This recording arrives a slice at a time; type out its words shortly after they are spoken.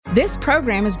This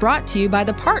program is brought to you by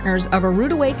the partners of A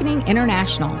Rood Awakening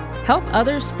International. Help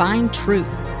others find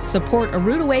truth. Support A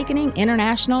Rood Awakening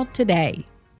International today.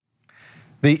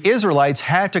 The Israelites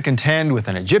had to contend with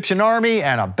an Egyptian army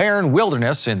and a barren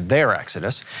wilderness in their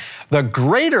Exodus. The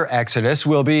greater Exodus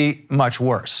will be much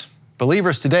worse.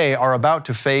 Believers today are about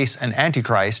to face an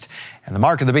Antichrist and the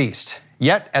mark of the beast.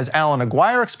 Yet, as Alan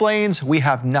Aguirre explains, we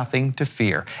have nothing to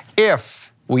fear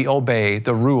if we obey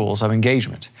the rules of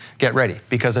engagement. Get ready,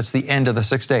 because it's the end of the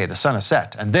sixth day, the sun is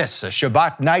set, and this is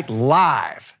Shabbat Night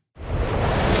Live.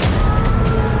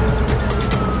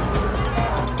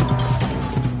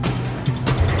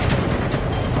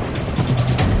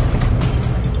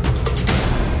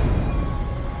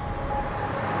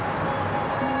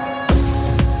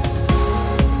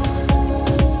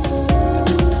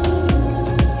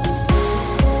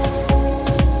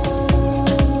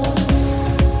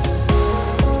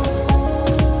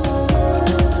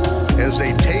 As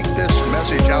they take this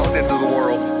message out into the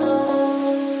world.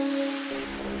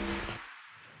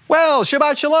 Well,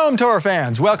 Shabbat Shalom, Torah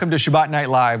fans. Welcome to Shabbat Night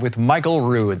Live with Michael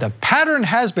Rood. The pattern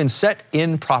has been set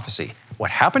in prophecy. What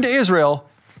happened to Israel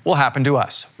will happen to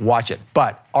us. Watch it.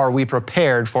 But are we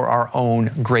prepared for our own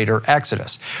greater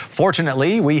Exodus?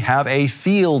 Fortunately, we have a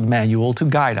field manual to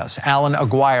guide us. Alan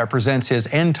Aguirre presents his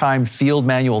End Time Field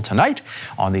Manual tonight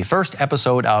on the first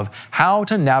episode of How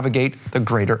to Navigate the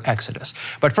Greater Exodus.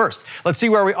 But first, let's see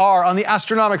where we are on the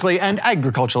astronomically and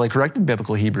agriculturally corrected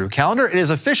biblical Hebrew calendar. It is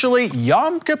officially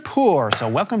Yom Kippur. So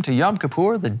welcome to Yom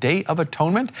Kippur, the Day of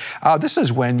Atonement. This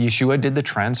is when Yeshua did the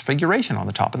transfiguration on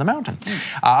the top of the mountain.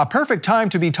 A perfect time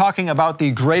to be talking about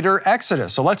the greater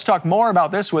Exodus. So let's talk more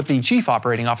about this with the Chief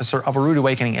Operating Officer of A Rood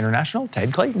Awakening International,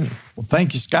 Ted Clayton. Well,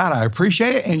 thank you, Scott. I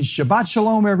appreciate it. And Shabbat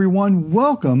Shalom, everyone.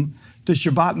 Welcome to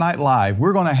Shabbat Night Live.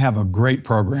 We're going to have a great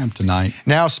program tonight.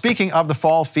 Now, speaking of the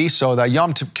fall feast, so the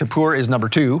Yom Kippur is number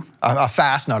 2, a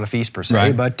fast, not a feast per se.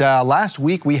 Right. But last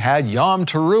week we had Yom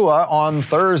Teruah on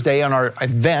Thursday and our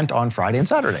event on Friday and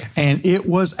Saturday. And it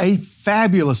was a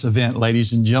fabulous event,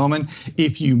 ladies and gentlemen.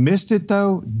 If you missed it,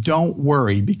 though, don't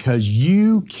worry, because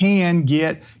you can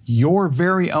get your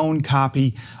very own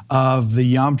copy of the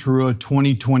Yom Teruah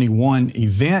 2021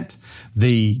 event.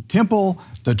 The temple,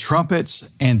 the trumpets,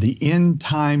 and the end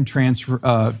time tribulation.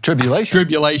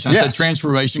 Tribulation. I said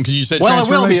transformation because you said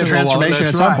transformation. Well, it will be a transformation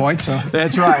at some point. So.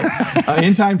 That's right.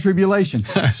 End time tribulation.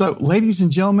 So, ladies and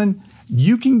gentlemen,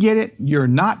 you can get it. You're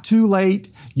not too late.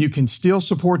 You can still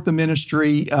support the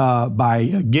ministry by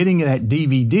getting that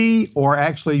DVD or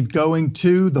actually going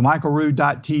to the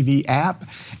michaelrood.tv app.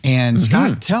 And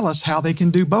Scott, tell us how they can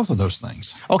do both of those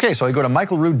things. Okay, so you go to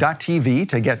michaelrood.tv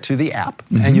to get to the app,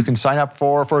 and you can sign up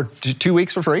for 2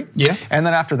 weeks for free. Yeah. And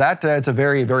then after that, it's a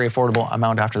very, very affordable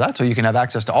amount after that, so you can have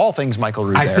access to all things Michael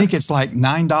Rood I think it's like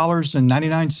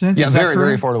 $9.99. Yeah, very,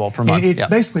 very affordable per month. And it's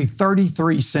basically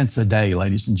 33 cents a day,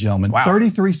 ladies and gentlemen. Wow.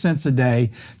 33 cents a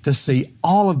day to see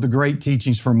all of the great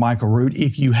teachings from Michael Rood.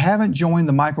 If you haven't joined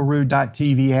the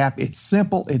michaelrood.tv app, it's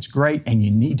simple, it's great, and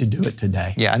you need to do it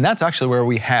today. Yeah, and that's actually where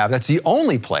we have, that's the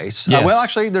only place. Yes. Well,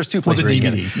 actually, there's 2 places. Well, the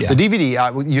where you DVD, get it. The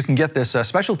DVD, you can get this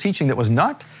special teaching that was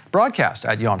not broadcast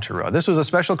at Yom Teruah. This was a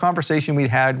special conversation we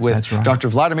had with Dr.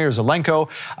 Vladimir Zelenko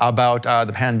about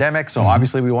the pandemic. So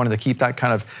obviously we wanted to keep that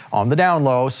kind of on the down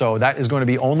low. So that is going to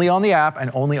be only on the app and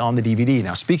only on the DVD.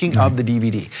 Now, speaking of the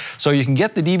DVD, so you can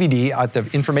get the DVD at the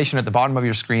information at the bottom of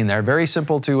your screen there. Very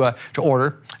simple to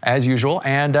order as usual,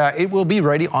 and it will be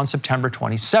ready on September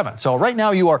 27th. So right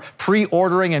now you are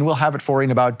pre-ordering, and we'll have it for you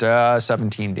in about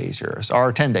 17 days here,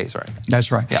 or 10 days, right? That's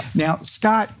right. Yeah. Now,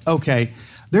 Scott, okay,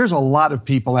 there's a lot of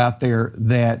people out there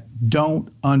that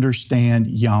don't understand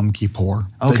Yom Kippur,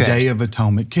 the Day of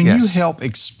Atonement. Can you help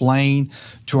explain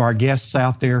to our guests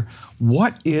out there,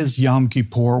 what is Yom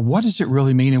Kippur? What does it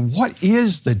really mean? And what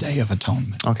is the Day of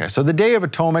Atonement? Okay, so the Day of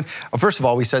Atonement, first of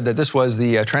all, we said that this was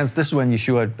the this is when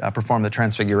Yeshua performed the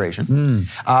Transfiguration.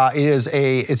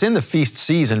 It's in the feast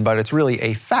season, but it's really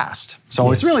a fast.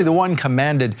 So it's really the one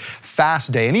commanded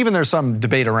fast day. And even there's some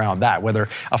debate around that, whether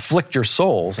afflict your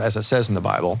souls, as it says in the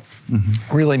Bible,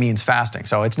 really means fasting.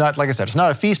 So it's not, like I said, it's not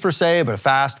a feast per se, but a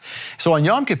fast. So on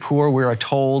Yom Kippur, we are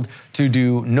told to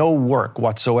do no work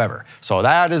whatsoever. So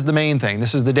that is the main thing.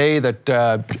 This is the day that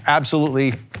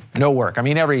absolutely no work. I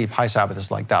mean, every high Sabbath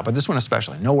is like that, but this one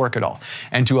especially, no work at all.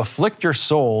 And to afflict your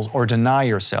souls or deny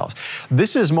yourselves.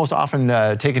 This is most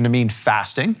often taken to mean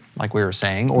fasting, like we were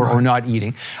saying, or not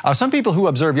eating. Some people who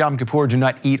observe Yom Kippur do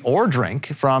not eat or drink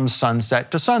from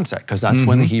sunset to sunset, because that's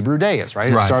when the Hebrew day is,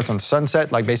 right? It starts on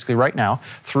sunset, like basically right now,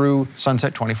 through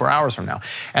sunset 24 hours from now.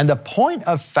 And the point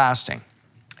of fasting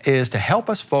is to help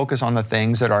us focus on the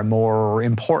things that are more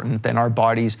important than our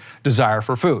body's desire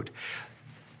for food.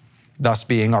 thus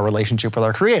being our relationship with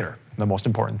our Creator, the most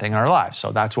important thing in our lives.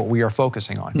 So that's what we are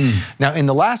focusing on. Now, in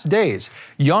the last days,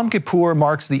 Yom Kippur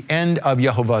marks the end of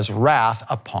Yehovah's wrath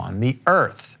upon the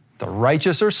earth. The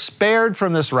righteous are spared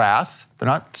from this wrath. They're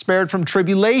not spared from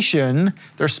tribulation,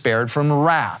 they're spared from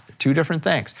wrath. Two different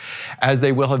things, as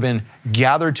they will have been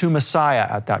gathered to Messiah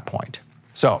at that point.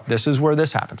 So this is where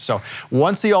this happens. So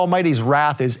once the Almighty's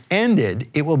wrath is ended,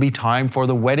 it will be time for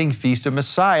the wedding feast of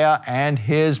Messiah and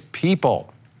His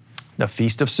people, the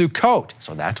Feast of Sukkot.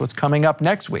 So that's what's coming up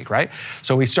next week, right?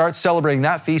 So we start celebrating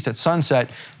that feast at sunset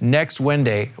next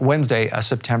Wednesday,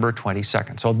 September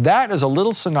 22nd. So that is a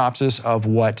little synopsis of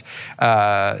what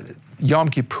Yom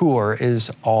Kippur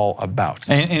is all about.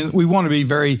 And we want to be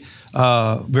very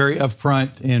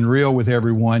upfront and real with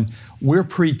everyone. We're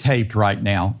pre-taped right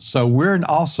now, so we're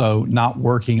also not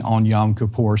working on Yom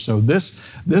Kippur. So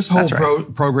this whole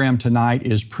program tonight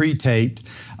is pre-taped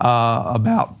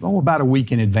about a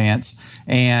week in advance,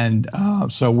 and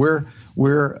so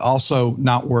we're also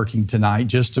not working tonight,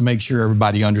 just to make sure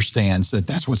everybody understands that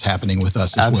that's what's happening with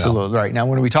us as well. Absolutely right. Now,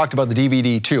 when we talked about the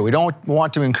DVD too, we don't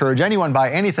want to encourage anyone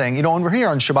buy anything. You know, when we're here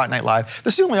on Shabbat Night Live,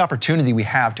 this is the only opportunity we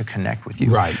have to connect with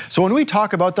you. Right. So when we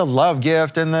talk about the love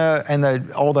gift and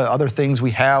all the other things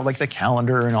we have, like the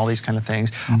calendar and all these kind of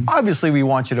things, obviously we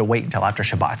want you to wait until after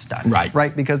Shabbat's done. Right.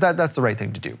 Right? Because that's the right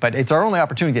thing to do. But it's our only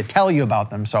opportunity to tell you about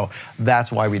them, so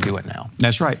that's why we do it now.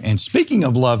 That's right. And speaking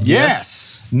of love gifts,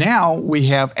 now we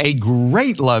have a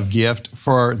great love gift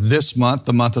for this month,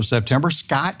 the month of September.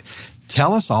 Scott,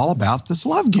 tell us all about this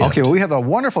love gift. Okay, well, we have a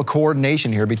wonderful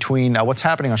coordination here between what's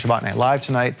happening on Shabbat Night Live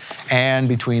tonight and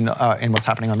between and what's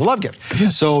happening on the Love Gift.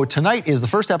 Yes. So tonight is the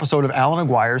first episode of Alan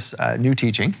Aguirre's new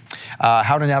teaching,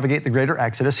 How to Navigate the Greater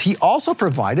Exodus. He also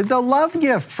provided the Love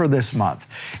Gift for this month.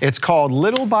 It's called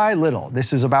Little by Little.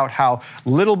 This is about how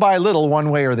little by little, one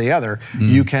way or the other,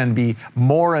 you can be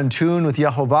more in tune with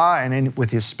Yehovah and with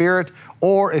His Spirit,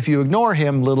 or if you ignore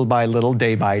Him little by little,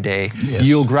 day by day,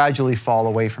 you'll gradually fall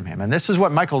away from Him. And this is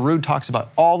what Michael Rood talks about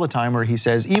all the time, where he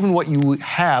says, even what you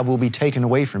have will be taken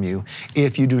away from you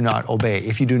if you do not obey,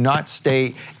 if you do not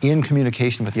stay in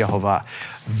communication with Yehovah.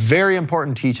 Very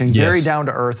important teaching, very down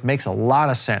to earth, makes a lot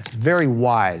of sense, very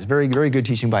wise, very, very good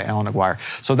teaching by Alan Aguirre.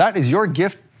 So that is your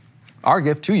gift, our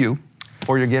gift to you,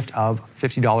 for your gift of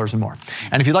 $50 or more.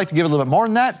 And if you'd like to give a little bit more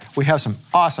than that, we have some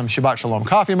awesome Shabbat Shalom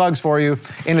coffee mugs for you,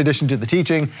 in addition to the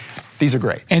teaching. These are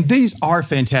great. And these are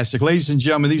fantastic. Ladies and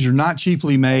gentlemen, these are not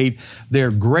cheaply made.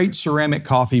 They're great ceramic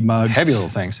coffee mugs. Heavy little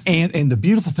things. And the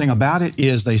beautiful thing about it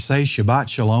is they say Shabbat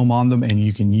Shalom on them, and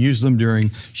you can use them during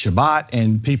Shabbat.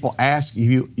 And people ask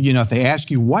you, if they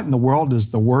ask you, what in the world does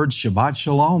the word Shabbat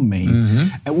Shalom mean?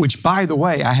 Which, by the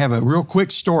way, I have a real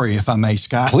quick story, if I may,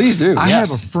 Scott. Please do, I have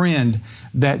a friend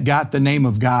that got the Name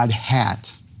of God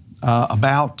hat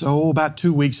about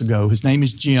 2 weeks ago. His name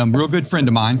is Jim, real good friend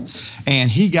of mine, and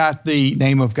he got the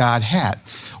Name of God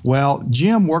hat. Well,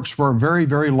 Jim works for a very,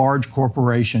 very large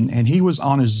corporation, and he was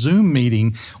on a Zoom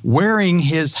meeting wearing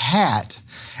his hat.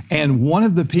 And one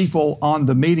of the people on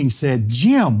the meeting said,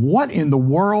 Jim, what in the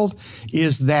world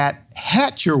is that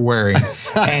hat you're wearing?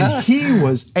 And he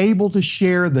was able to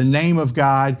share the Name of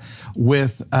God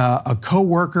with a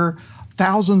coworker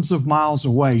thousands of miles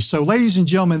away. So, ladies and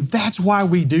gentlemen, that's why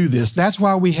we do this. That's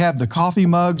why we have the coffee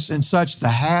mugs and such, the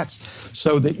hats,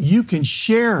 so that you can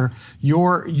share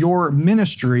your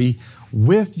ministry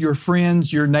with your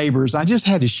friends, your neighbors. I just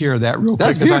had to share that real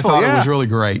quick because I thought it was really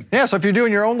great. Yeah, so if you're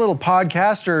doing your own little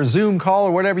podcast or Zoom call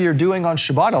or whatever you're doing on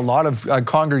Shabbat, a lot of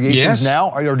congregations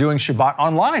now are doing Shabbat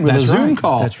online with a Zoom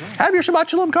call. That's right. Have your Shabbat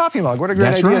Shalom coffee mug. What a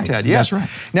great idea, Ted. Yeah. That's right.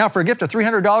 Now, for a gift of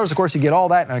 $300, of course, you get all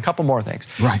that and a couple more things.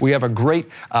 Right. We have a great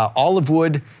olive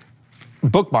wood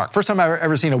bookmark. First time I've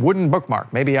ever seen a wooden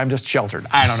bookmark. Maybe I'm just sheltered.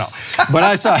 I don't know. But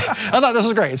I thought this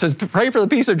was great. It says, pray for the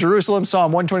peace of Jerusalem,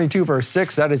 Psalm 122, verse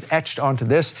 6. That is etched onto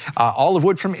this. Olive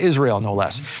wood from Israel, no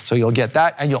less. So you'll get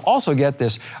that. And you'll also get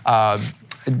this,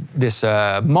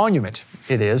 monument,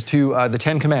 it is, to the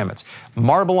Ten Commandments.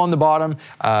 Marble on the bottom,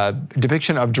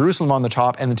 depiction of Jerusalem on the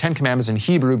top, and the Ten Commandments in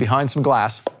Hebrew behind some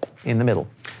glass in the middle.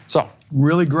 So,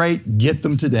 really great. Get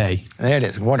them today. There it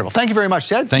is. Wonderful. Thank you very much,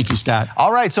 Ted. Thank you, Scott.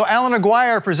 All right, so Alan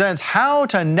Aguirre presents How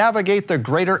to Navigate the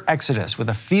Greater Exodus with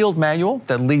a field manual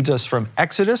that leads us from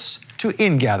Exodus to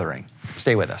ingathering.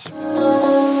 Stay with us.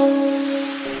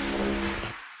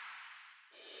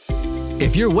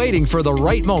 If you're waiting for the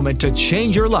right moment to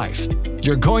change your life,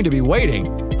 you're going to be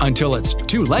waiting until it's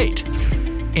too late.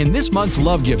 In this month's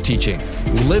Love Gift teaching,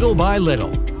 Little by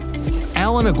Little,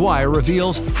 Alan Aguirre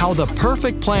reveals how the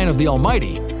perfect plan of the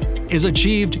Almighty is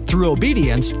achieved through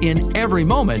obedience in every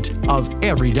moment of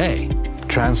every day.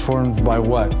 Transformed by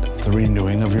what? The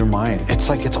renewing of your mind. It's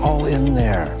like it's all in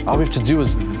there. All we have to do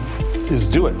is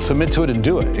do it, submit to it and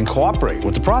do it, and cooperate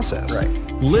with the process. Right.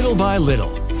 Little by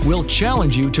little, we'll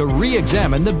challenge you to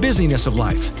re-examine the busyness of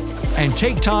life and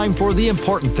take time for the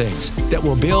important things that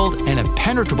will build an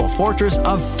impenetrable fortress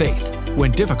of faith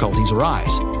when difficulties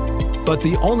arise. But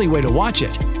the only way to watch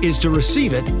it is to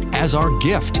receive it as our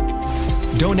gift.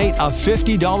 Donate a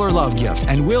 $50 love gift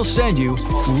and we'll send you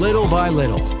Little by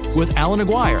Little with Alan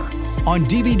Aguirre on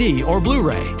DVD or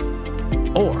Blu-ray.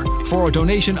 Or for a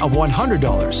donation of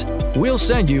 $100, we'll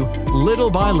send you Little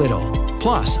by Little,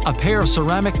 plus a pair of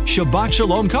ceramic Shabbat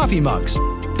Shalom coffee mugs,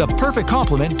 the perfect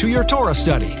complement to your Torah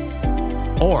study.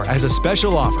 Or as a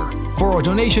special offer, for a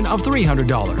donation of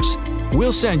 $300,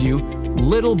 we'll send you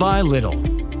Little by Little,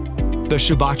 the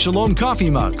Shabbat Shalom coffee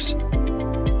mugs,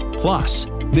 plus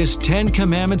this 10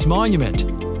 Commandments monument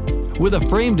with a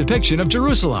framed depiction of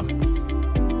Jerusalem,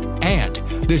 and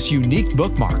this unique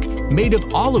bookmark made of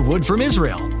olive wood from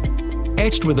Israel,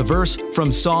 etched with a verse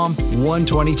from Psalm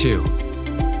 122.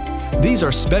 These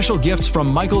are special gifts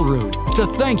from Michael Rood to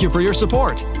thank you for your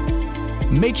support.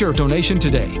 Make your donation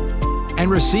today and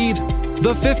receive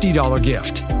the $50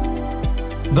 gift,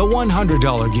 the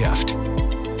 $100 gift,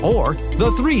 or the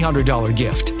 $300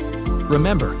 gift.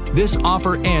 Remember, this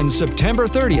offer ends September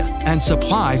 30th and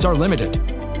supplies are limited.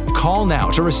 Call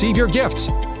now to receive your gifts.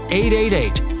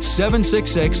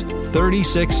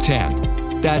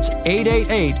 888-766-3610. That's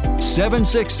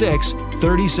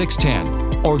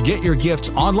 888-766-3610. Or get your gifts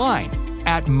online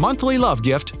at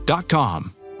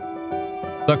monthlylovegift.com.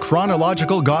 The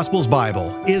Chronological Gospels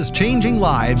Bible is changing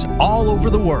lives all over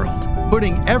the world,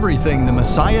 putting everything the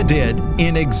Messiah did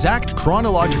in exact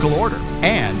chronological order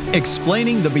and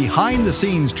explaining the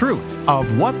behind-the-scenes truth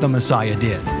of what the Messiah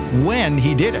did, when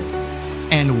he did it,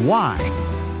 and why.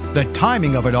 The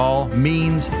timing of it all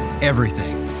means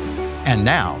everything. And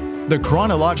now, the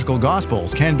Chronological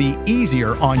Gospels can be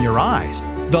easier on your eyes.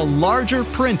 The larger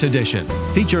print edition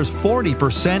features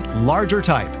 40% larger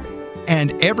type,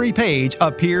 and every page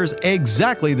appears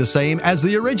exactly the same as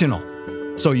the original,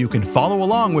 so you can follow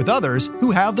along with others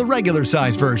who have the regular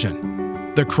size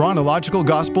version. The Chronological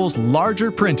Gospels larger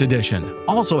print edition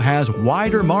also has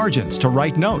wider margins to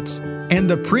write notes, and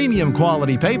the premium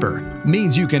quality paper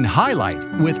means you can highlight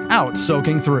without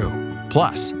soaking through.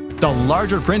 Plus, the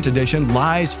larger print edition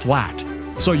lies flat,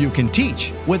 so you can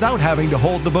teach without having to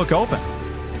hold the book open.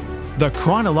 The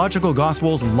Chronological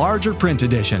Gospels larger print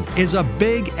edition is a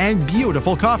big and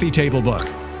beautiful coffee table book,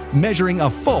 measuring a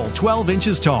full 12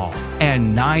 inches tall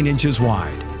and 9 inches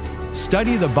wide.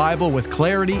 Study the Bible with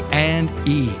clarity and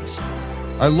ease.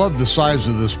 I love the size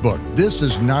of this book. This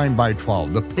is 9 by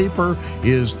 12. The paper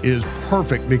is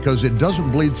perfect because it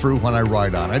doesn't bleed through when I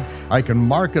write on it. I can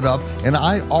mark it up, and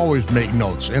I always make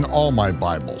notes in all my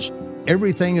Bibles.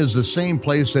 Everything is the same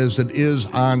place as it is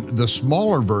on the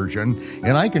smaller version,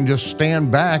 and I can just stand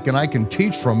back and I can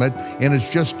teach from it, and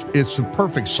it's the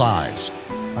perfect size.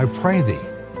 I pray thee,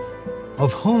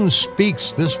 of whom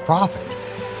speaks this prophet?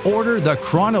 Order the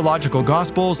Chronological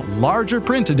Gospels larger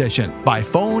print edition by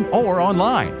phone or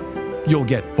online. You'll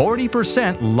get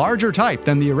 40% larger type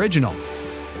than the original.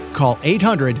 Call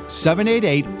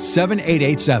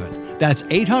 800-788-7887. That's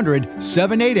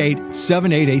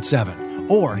 800-788-7887.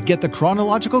 Or get the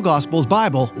Chronological Gospels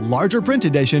Bible larger print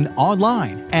edition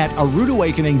online at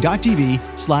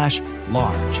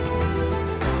aroodawakening.tv/large.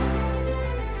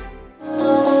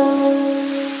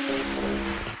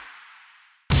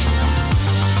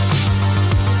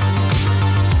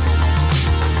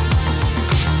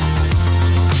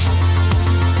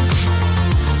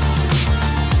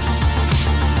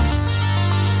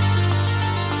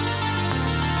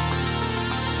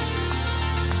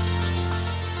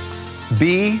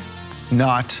 Be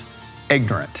not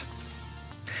ignorant.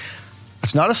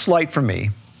 That's not a slight from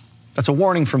me. That's a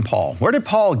warning from Paul. Where did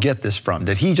Paul get this from?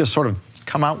 Did he just sort of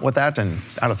come out with that and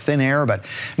out of thin air? But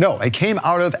no, it came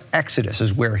out of Exodus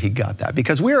is where he got that,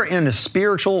 because we are in a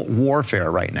spiritual warfare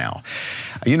right now.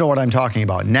 You know what I'm talking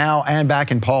about now, and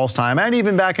back in Paul's time, and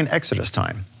even back in Exodus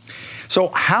time. So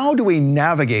how do we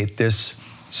navigate this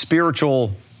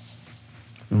spiritual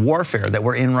warfare that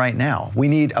we're in right now? We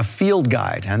need a field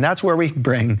guide, and that's where we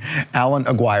bring Alan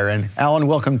Aguirre in. Alan,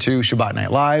 welcome to Shabbat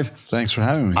Night Live. Thanks for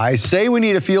having me. I say we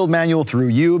need a field manual through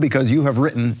you because you have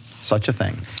written such a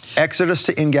thing. Exodus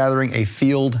to Ingathering, a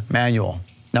field manual.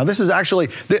 Now this is actually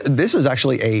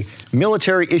a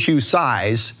military issue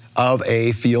size of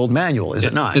a field manual, is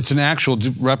it not? It's an actual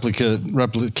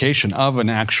replication of an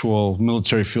actual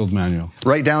military field manual.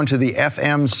 Right down to the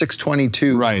FM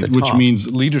 622. Right, which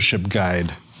means leadership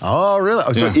guide. Oh, really?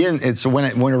 Oh, Yeah. So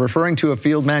when we're referring to a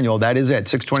field manual, that is it.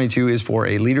 622 is for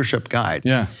a leadership guide.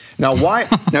 Yeah. Now, why?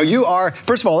 Now, you are,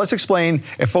 first of all, let's explain,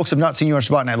 if folks have not seen you on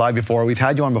Shabbat Night Live before, we've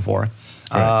had you on before.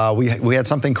 Right. We had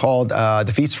something called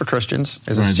The Feast for Christians.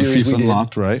 As a series the Feast we did.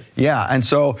 Unlocked, right? Yeah, and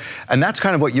that's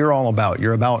kind of what you're all about.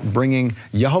 You're about bringing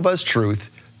Yehovah's truth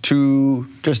to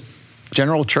just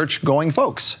general church-going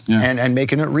folks and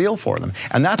making it real for them.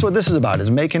 And that's what this is about, is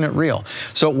making it real.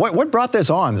 So what brought this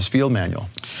on, this field manual?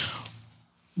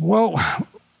 Well,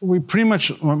 we pretty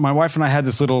much, my wife and I had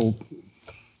this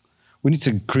we need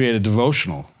to create a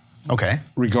devotional. Okay.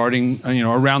 Regarding,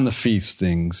 around the feast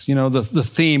things, the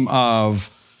theme of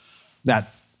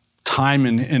that time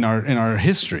in our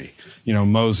history,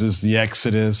 Moses, the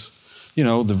Exodus,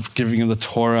 the giving of the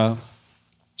Torah.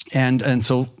 And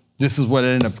so this is what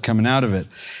ended up coming out of it.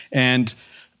 And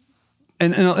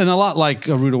a lot like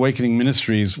Root Awakening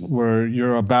Ministries, where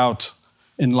you're about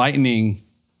enlightening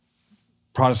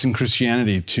Protestant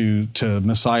Christianity to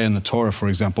Messiah and the Torah, for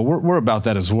example. We're about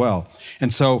that as well.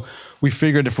 And so we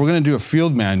figured if we're going to do a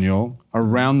field manual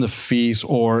around the feast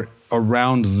or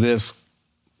around this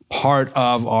part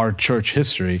of our church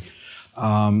history,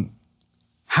 how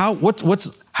are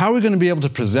we going to be able to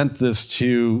present this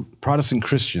to Protestant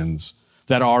Christians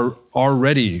that are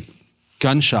already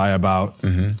gun-shy about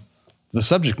the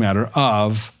subject matter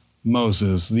of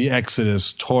Moses, the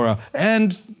Exodus, Torah,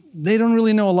 and they don't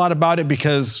really know a lot about it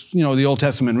because, the Old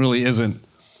Testament really isn't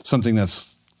something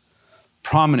that's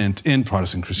prominent in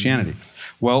Protestant Christianity.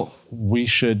 Well,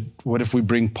 what if we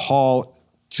bring Paul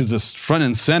to the front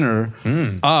and center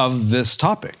of this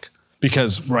topic?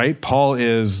 Because, right, Paul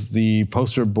is the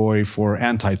poster boy for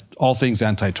all things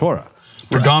anti-Torah.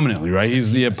 Predominantly, right?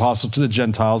 He's the apostle to the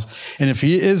Gentiles. And if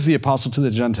he is the apostle to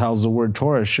the Gentiles, the word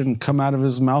Torah shouldn't come out of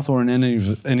his mouth or in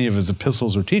any of his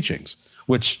epistles or teachings,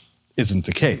 which isn't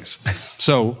the case.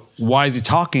 So why is he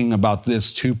talking about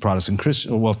this to Protestant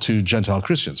Christians, to Gentile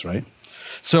Christians, right?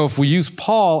 So if we use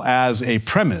Paul as a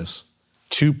premise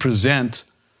to present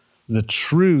the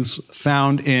truths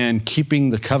found in keeping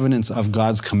the covenants of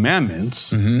God's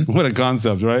commandments. What a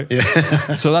concept, right? Yeah.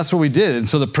 So that's what we did. And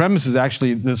so the premise is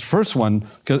actually this first one,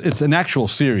 because it's an actual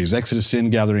series, Exodus to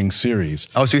Ingathering series.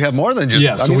 Oh, so you have more than just,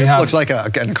 yeah, so this looks like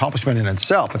an accomplishment in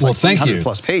itself. It's like 300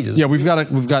 plus pages. Yeah, we've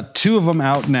got two of them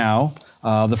out now.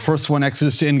 The first one,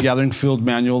 Exodus to Ingathering Field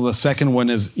Manual. The second one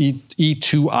is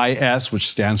E2IS, which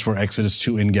stands for Exodus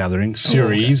to Ingathering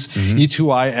Series.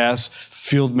 E2IS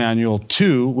Field Manual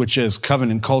 2, which is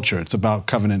Covenant Culture. It's about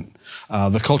covenant,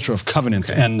 the culture of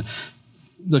covenant and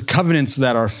the covenants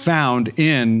that are found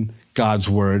in God's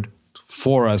Word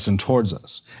for us and towards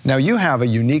us. Now, you have a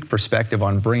unique perspective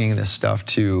on bringing this stuff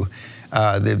to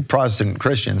the Protestant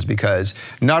Christians, because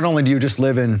not only do you just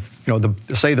live in,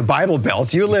 the Bible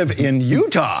Belt, you live in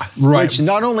Utah, which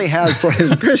not only has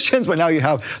Protestant Christians, but now you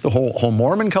have the whole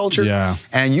Mormon culture. Yeah.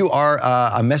 And you are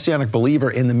a Messianic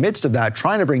believer in the midst of that,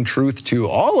 trying to bring truth to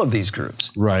all of these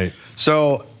groups. Right.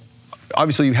 So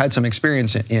obviously you had some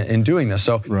experience in doing this.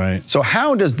 So, so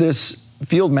how does this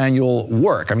field manual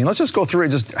work? I mean, let's just go through it.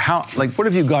 Just how, what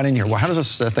have you got in here? How does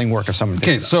this thing work if someone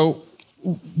does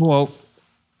that?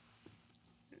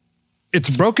 It's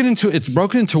broken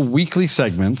into weekly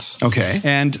segments. Okay.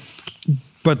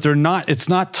 But it's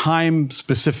not time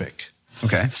specific.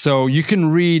 Okay. So you can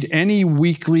read any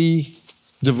weekly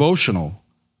devotional,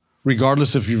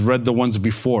 regardless if you've read the ones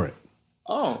before it.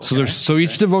 Oh. Okay. So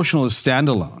each devotional is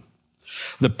standalone.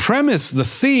 The premise, the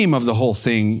theme of the whole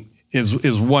thing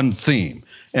is one theme,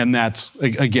 and that's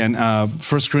again 1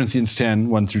 Corinthians 10,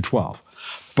 1 through 12.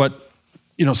 But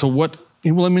so what?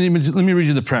 Well, let me read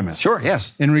you the premise. Sure,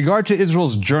 yes. In regard to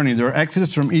Israel's journey, their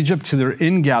exodus from Egypt to their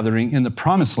ingathering in the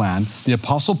Promised Land, the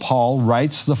Apostle Paul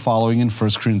writes the following in 1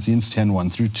 Corinthians 10, 1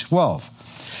 through 12.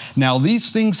 Now,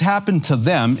 these things happened to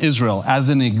them, Israel, as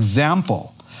an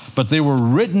example, but they were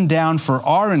written down for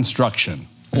our instruction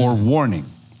or warning,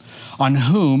 on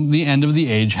whom the end of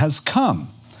the age has come.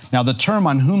 Now, the term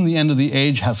on whom the end of the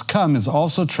age has come is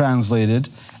also translated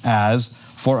as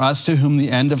for us to whom the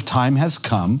end of time has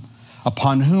come,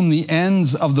 upon whom the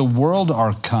ends of the world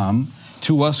are come,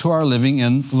 to us who are living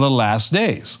in the last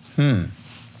days.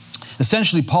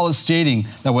 Essentially, Paul is stating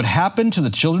that what happened to the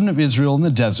children of Israel in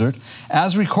the desert,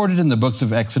 as recorded in the books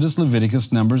of Exodus,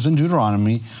 Leviticus, Numbers, and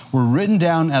Deuteronomy, were written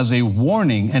down as a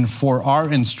warning and for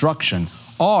our instruction,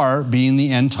 our being the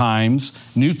end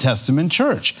times New Testament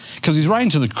church. Because he's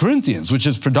writing to the Corinthians, which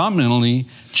is predominantly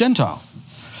Gentile.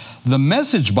 The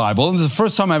Message Bible, and this is the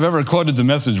first time I've ever quoted the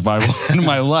Message Bible in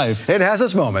my life. It has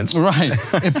its moments. Right.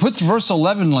 It puts verse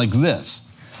 11 like this.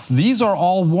 These are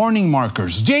all warning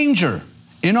markers, danger,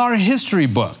 in our history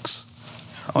books.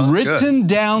 written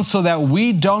down so that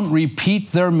we don't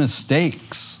repeat their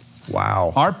mistakes.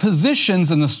 Wow. Our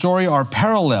positions in the story are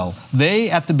parallel. They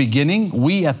at the beginning,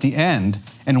 we at the end,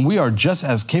 and we are just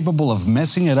as capable of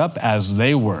messing it up as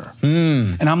they were.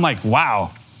 And I'm like,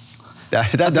 wow.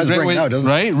 That does bring it out, doesn't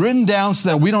it? Right? Written down so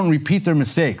that we don't repeat their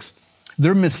mistakes.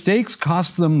 Their mistakes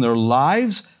cost them their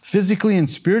lives, physically and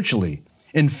spiritually.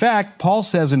 In fact, Paul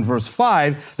says in verse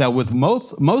 5 that with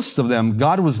most of them,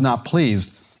 God was not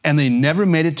pleased, and they never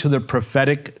made it to their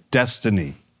prophetic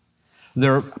destiny,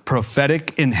 their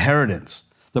prophetic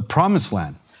inheritance, the promised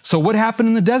land. So what happened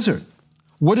in the desert?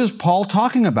 What is Paul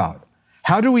talking about?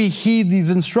 How do we heed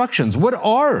these instructions? What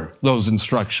are those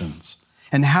instructions?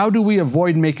 And how do we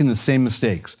avoid making the same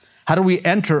mistakes? How do we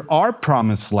enter our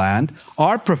promised land,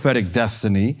 our prophetic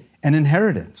destiny and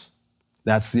inheritance?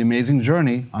 That's the amazing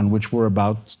journey on which we're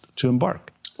about to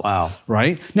embark. Wow.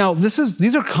 Right? Now,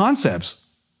 these are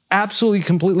concepts absolutely,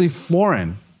 completely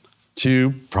foreign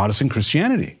to Protestant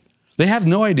Christianity. They have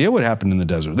no idea what happened in the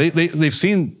desert. They've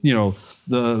seen,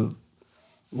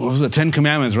 what was the Ten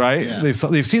Commandments, right? Yeah.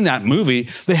 They've seen that movie.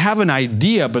 They have an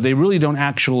idea, but they really don't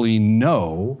actually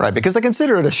know. Right, because they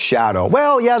consider it a shadow.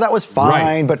 Well, yeah, that was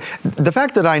fine, but the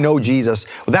fact that I know Jesus,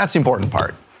 that's the important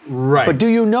part. Right. But do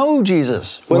you know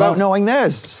Jesus without knowing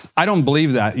this? I don't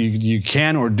believe that you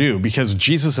can or do, because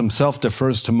Jesus himself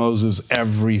defers to Moses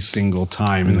every single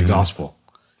time in the gospel,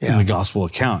 in the gospel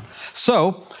account.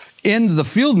 So in the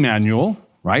field manual,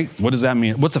 right, what does that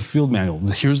mean? What's a field manual?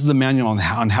 Here's the manual on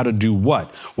how to do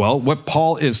what. Well, what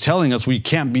Paul is telling us we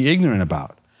can't be ignorant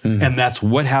about. And that's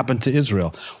what happened to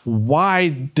Israel.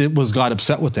 Why was God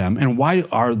upset with them? And why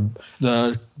are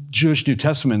the Jewish New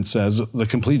Testament says, the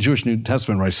complete Jewish New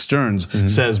Testament, right, Stearns,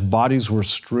 says bodies were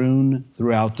strewn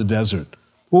throughout the desert.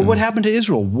 Well, what happened to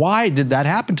Israel? Why did that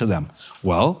happen to them?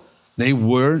 Well, they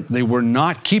were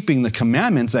not keeping the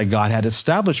commandments that God had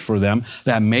established for them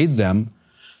that made them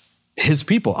his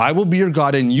people. I will be your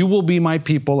God and you will be my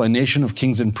people, a nation of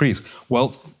kings and priests.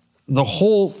 Well, the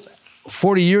whole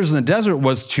 40 years in the desert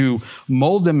was to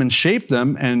mold them and shape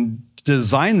them and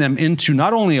design them into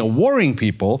not only a warring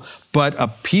people, but a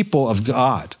people of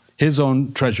God, his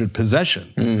own treasured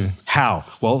possession. How?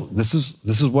 Well, this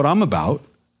is what I'm about.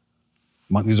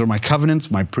 These are my covenants,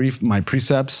 my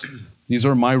precepts. These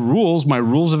are my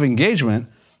rules of engagement,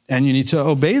 and you need to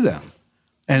obey them.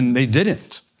 And they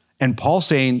didn't. And Paul's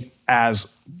saying,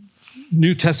 as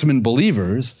New Testament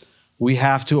believers, we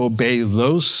have to obey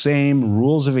those same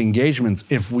rules of engagements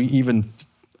if we even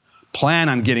plan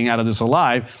on getting out of this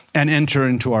alive and enter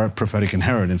into our prophetic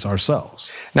inheritance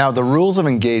ourselves. Now, the rules of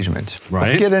engagement. Right.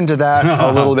 Let's get into that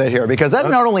a little bit here, because that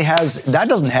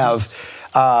doesn't have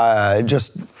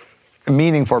just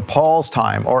meaning for Paul's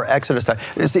time or Exodus time.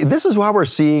 See, this is why we're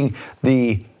seeing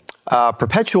the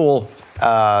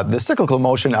the cyclical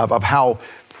motion of how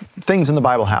things in the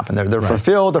Bible happen. They're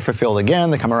fulfilled, they're fulfilled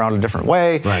again, they come around a different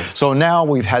way. Right. So now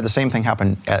we've had the same thing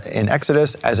happen in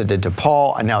Exodus as it did to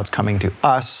Paul, and now it's coming to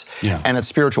us, and it's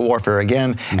spiritual warfare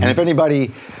again. And if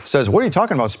anybody says, what are you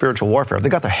talking about, spiritual warfare? They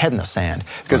got their head in the sand.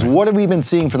 Because what have we been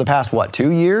seeing for the past,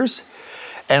 2 years?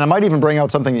 And I might even bring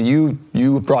out something that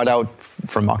you brought out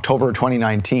from October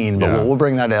 2019, but we'll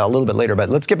bring that a little bit later. But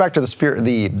let's get back to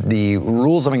the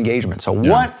rules of engagement. So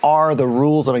what are the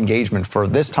rules of engagement for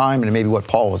this time, and maybe what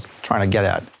Paul was trying to get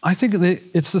at? I think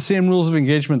it's the same rules of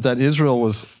engagement that Israel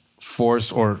was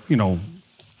forced or,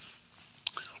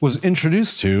 was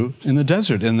introduced to in the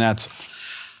desert. And that's,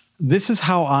 this is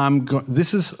how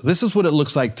this is what it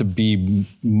looks like to be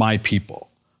my people.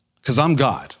 Because I'm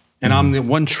God, and I'm the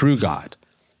one true God.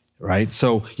 Right?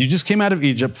 So you just came out of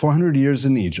Egypt, 400 years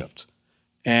in Egypt.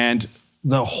 And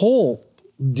the whole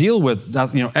deal with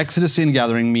that, Exodus to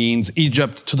ingathering means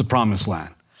Egypt to the promised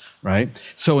land, right?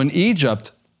 So in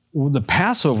Egypt, the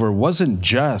Passover wasn't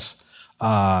just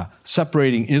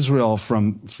separating Israel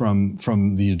from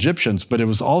the Egyptians, but it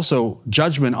was also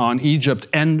judgment on Egypt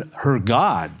and her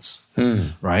gods,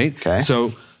 right? Okay.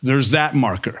 So there's that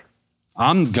marker.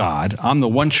 I'm God. I'm the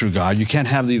one true God. You can't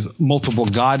have these multiple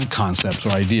God concepts or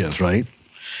ideas, right?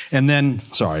 And then,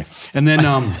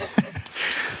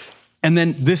 and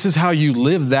then this is how you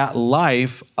live that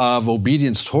life of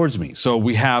obedience towards me. So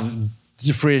we have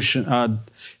differentiation.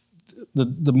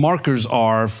 The markers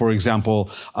are, for example,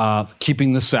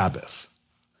 keeping the Sabbath,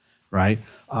 right?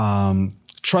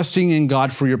 Trusting in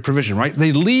God for your provision, right?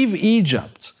 They leave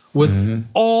Egypt with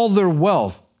all their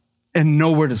wealth and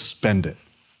nowhere to spend it.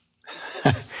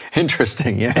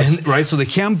 Interesting, yes. And, right, so they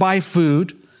can't buy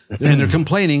food, and they're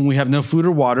complaining, we have no food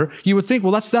or water. You would think,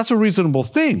 well, that's a reasonable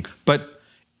thing. But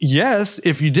yes,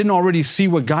 if you didn't already see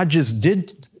what God just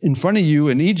did in front of you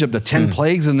in Egypt, the 10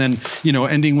 plagues, and then,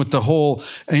 ending with the whole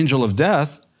angel of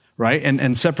death, right?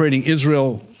 And separating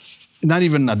Israel, not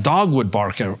even a dog would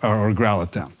bark or growl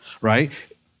at them, right?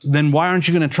 Then why aren't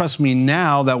you going to trust me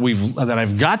now that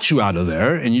I've got you out of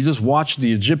there and you just watch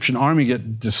the Egyptian army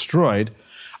get destroyed?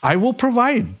 I will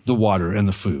provide the water and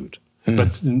the food.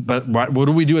 But what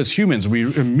do we do as humans?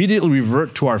 We immediately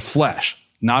revert to our flesh,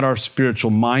 not our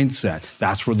spiritual mindset.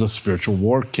 That's where the spiritual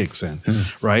war kicks in,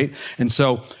 right? And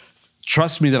so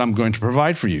trust me that I'm going to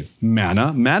provide for you.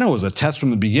 Manna was a test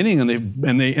from the beginning, and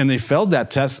they failed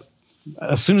that test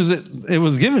as soon as it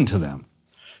was given to them.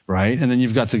 Right? And then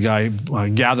you've got the guy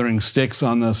gathering sticks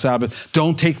on the Sabbath.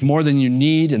 Don't take more than you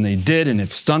need. And they did, and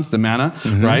it stunk the manna,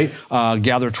 right?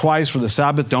 Gather twice for the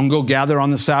Sabbath. Don't go gather on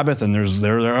the Sabbath. And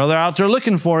they're out there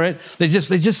looking for it. They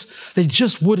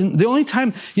just wouldn't. The only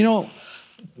time,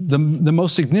 the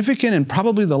most significant and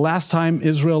probably the last time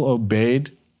Israel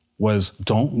obeyed was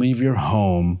don't leave your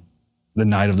home the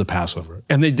night of the Passover.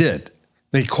 And they did.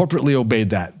 They corporately obeyed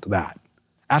that.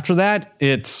 After that,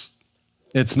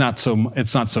 it's not so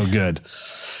good.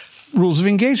 Rules of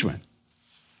engagement,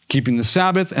 keeping the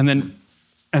Sabbath, and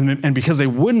because they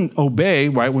wouldn't obey,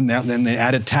 right? Then they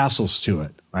added tassels to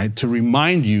it, right, to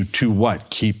remind you to what?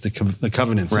 Keep the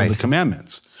covenants and the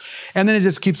commandments, and then it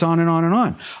just keeps on and on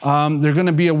and on. They're going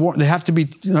to be they have to be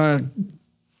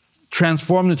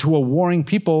transformed into a warring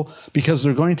people because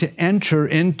they're going to enter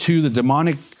into the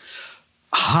demonic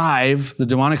hive, the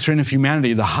demonic strain of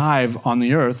humanity, the hive on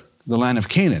the earth. The land of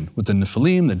Canaan with the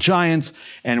Nephilim, the giants,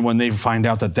 and when they find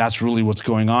out that that's really what's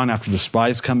going on after the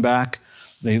spies come back,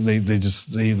 they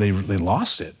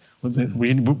lost it.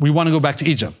 We want to go back to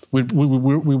Egypt. We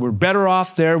were better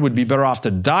off there. We'd be better off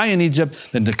to die in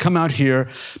Egypt than to come out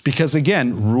here because,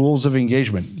 again, rules of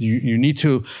engagement. You need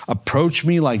to approach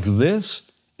me like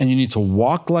this, and you need to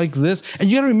walk like this. And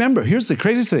you got to remember, here's the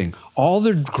crazy thing: all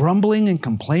their grumbling and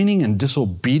complaining and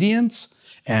disobedience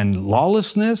and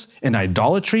lawlessness and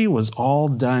idolatry was all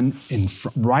done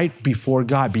right before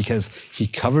God because he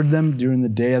covered them during the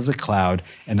day as a cloud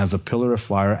and as a pillar of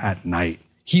fire at night.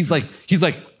 He's like,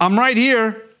 I'm right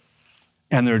here.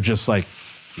 And they're just like,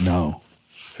 no.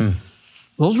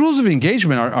 Those rules of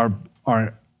engagement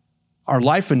are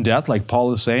life and death, like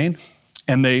Paul is saying.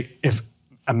 And even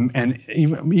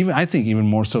I think even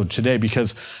more so today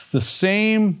because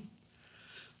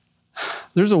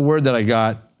there's a word that I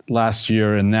got last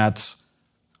year, and that's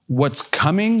what's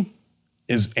coming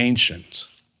is ancient.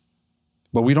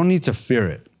 But we don't need to fear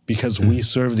it because we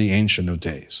serve the Ancient of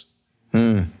Days.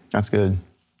 That's good.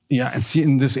 Yeah, and see,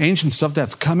 in this ancient stuff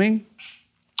that's coming,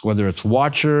 whether it's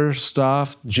Watcher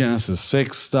stuff, Genesis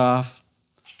 6 stuff,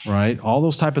 right? All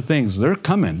those type of things, they're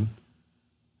coming.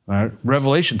 Right?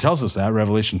 Revelation tells us that,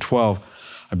 Revelation 12,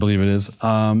 I believe it is.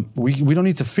 We don't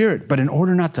need to fear it, but in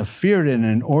order not to fear it and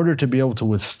in order to be able to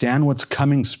withstand what's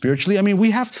coming spiritually, I mean,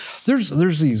 we have to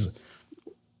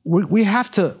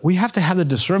have the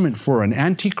discernment for an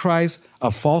antichrist,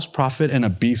 a false prophet, and a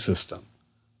beast system.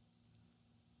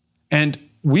 And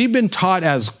we've been taught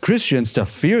as Christians to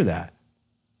fear that,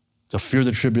 to fear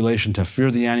the tribulation, to fear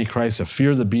the antichrist, to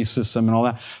fear the beast system and all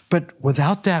that. But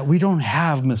without that, we don't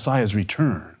have Messiah's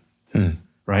return.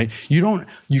 Right?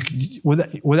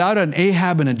 Without an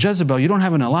Ahab and a Jezebel, you don't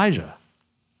have an Elijah.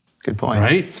 Good point.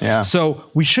 Right? Yeah. So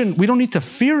we don't need to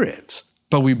fear it,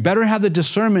 but we better have the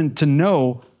discernment to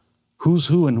know who's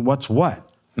who and what's what.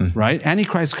 Right?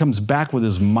 Antichrist comes back with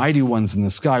his mighty ones in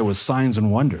the sky with signs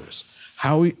and wonders.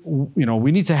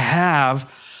 We need to have,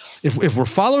 if we're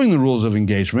following the rules of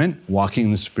engagement, walking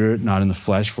in the Spirit, not in the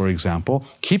flesh, for example,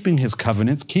 keeping his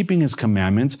covenants, keeping his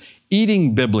commandments,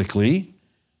 eating biblically,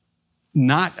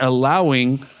 not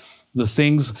allowing the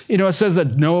things, it says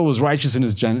that Noah was righteous in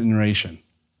his generation.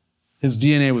 His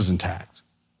DNA was intact,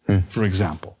 for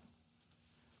example.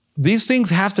 These things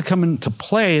have to come into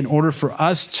play in order for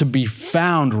us to be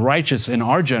found righteous in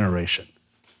our generation,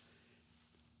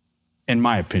 in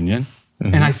my opinion.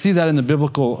 And I see that in the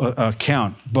biblical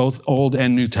account, both Old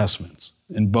and New Testaments,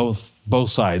 in both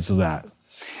sides of that.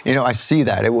 I see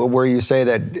that, where you say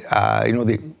that,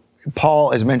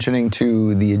 Paul is mentioning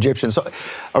to the Egyptians,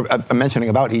 mentioning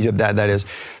about Egypt, that is,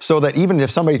 so that even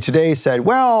if somebody today said,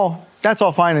 well, that's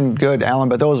all fine and good, Alan,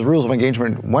 but those rules of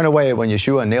engagement went away when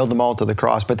Yeshua nailed them all to the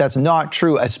cross. But that's not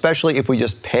true, especially if we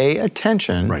just pay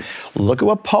attention. Right. Look at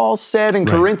what Paul said in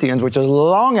Corinthians, which is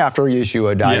long after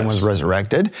Yeshua died and was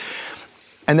resurrected,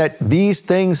 and that these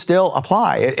things still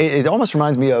apply. It almost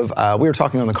reminds me of, we were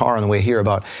talking on the car on the way here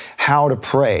about how to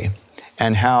pray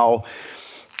and how...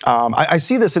 I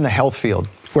see this in the health field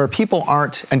where people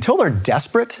aren't, until they're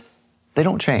desperate, they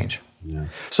don't change.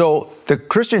 So the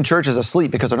Christian church is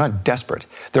asleep because they're not desperate.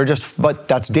 But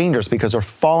that's dangerous because they're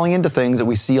falling into things that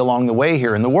we see along the way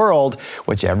here in the world,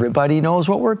 which everybody knows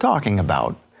what we're talking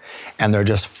about. And they're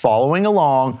just following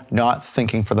along, not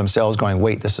thinking for themselves, going,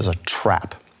 wait, this is a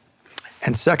trap.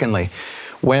 And secondly,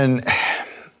 when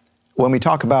we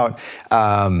talk about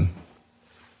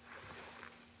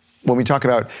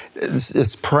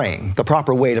it's praying, the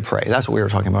proper way to pray, that's what we were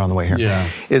talking about on the way here,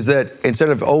 is that instead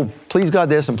of, oh, please God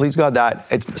this and please God that,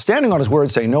 it's standing on his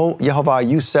word saying, no, Yehovah,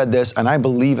 you said this and I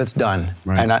believe it's done.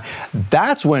 Right. And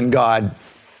that's when God,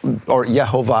 or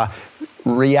Yehovah,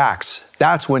 reacts.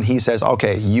 That's when he says,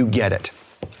 okay, you get it.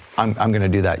 I'm going to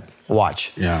do that.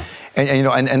 Watch. Yeah.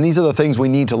 And these are the things we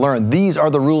need to learn. These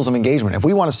are the rules of engagement. If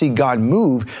we want to see God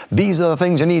move, these are the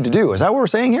things you need to do. Is that what we're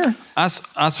saying here?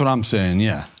 That's what I'm saying,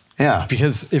 yeah. Yeah.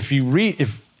 Because if you read,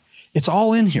 it's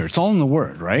all in here. It's all in the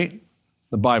Word, right?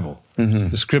 The Bible,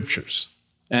 the Scriptures.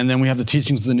 And then we have the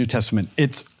teachings of the New Testament.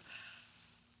 It's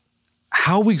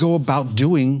how we go about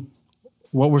doing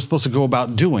what we're supposed to go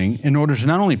about doing in order to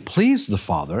not only please the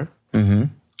Father,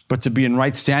 but to be in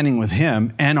right standing with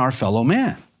him and our fellow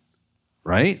man,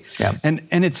 right? Yeah. And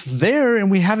it's there,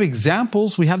 and we have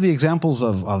examples. We have the examples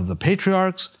of the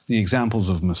patriarchs, the examples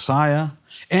of Messiah,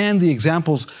 and the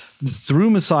examples through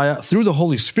Messiah, through the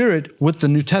Holy Spirit with the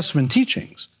New Testament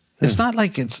teachings. It's not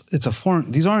like it's a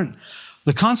foreign,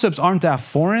 the concepts aren't that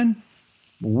foreign.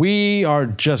 We are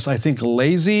just, I think,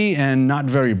 lazy and not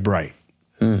very bright.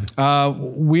 It's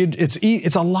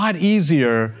a lot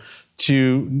easier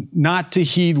to not to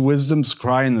heed wisdom's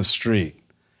cry in the street.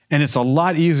 And it's a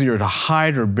lot easier to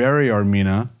hide or bury our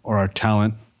mina or our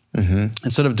talent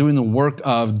instead of doing the work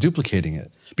of duplicating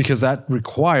it, because that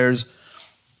requires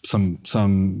some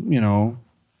the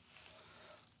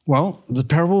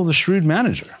parable of the shrewd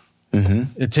manager.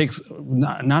 It takes,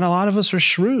 not a lot of us are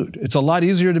shrewd. It's a lot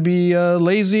easier to be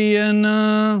lazy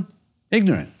and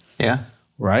ignorant. Yeah.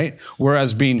 Right?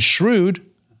 Whereas being shrewd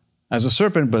as a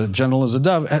serpent, but gentle as a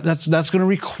dove, that's going to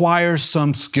require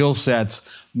some skill sets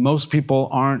most people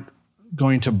aren't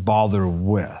going to bother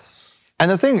with. And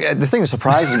the thing that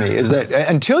surprises me is that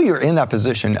until you're in that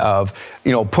position of,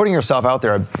 putting yourself out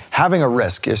there, having a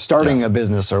risk, you're starting a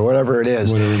business or whatever it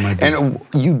is, and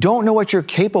you don't know what you're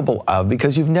capable of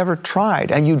because you've never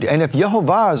tried. And if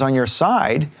Yehovah is on your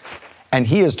side and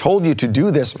he has told you to do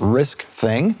this risk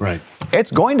thing, it's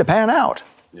going to pan out.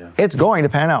 Yeah. It's going to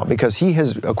pan out because he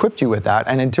has equipped you with that.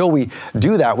 And until we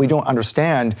do that, we don't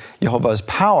understand Yehovah's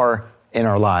power in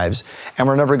our lives, and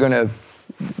we're never going to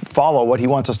follow what he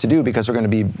wants us to do because we're going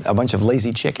to be a bunch of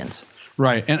lazy chickens.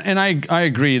 Right. And I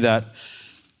agree that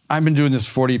I've been doing this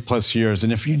 40 plus years.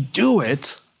 And if you do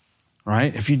it,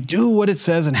 right, if you do what it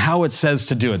says and how it says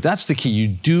to do it, that's the key. You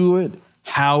do it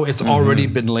how it's already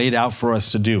been laid out for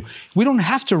us to do. We don't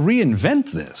have to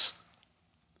reinvent this.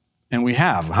 And we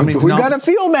have. We've got a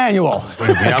field manual. We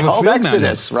have called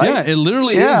Exodus, right? Yeah, it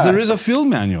literally is. There is a field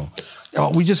manual.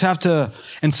 We just have to.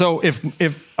 And so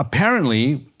if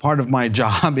apparently part of my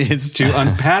job is to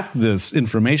unpack this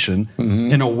information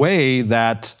in a way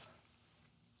that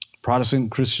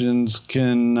Protestant Christians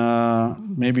can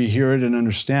maybe hear it and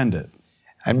understand it.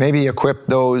 And maybe equip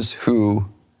those who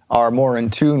are more in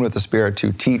tune with the Spirit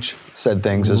to teach said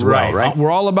things as well, right?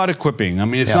 We're all about equipping. I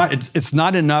mean, it's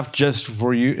not enough just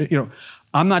for you.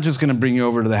 I'm not just going to bring you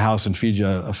over to the house and feed you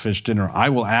a fish dinner. I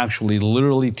will actually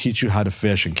literally teach you how to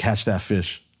fish and catch that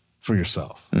fish for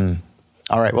yourself.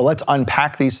 All right, well, let's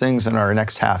unpack these things in our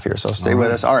next half here, so stay with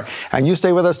us. All right, and you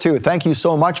stay with us too. Thank you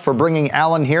so much for bringing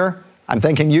Alan here. I'm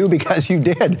thanking you because you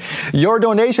did. Your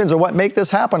donations are what make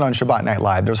this happen on Shabbat Night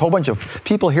Live. There's a whole bunch of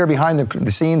people here behind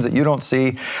the scenes that you don't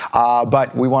see,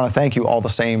 but we want to thank you all the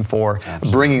same for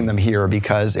bringing them here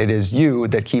because it is you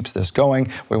that keeps this going.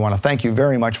 We want to thank you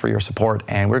very much for your support,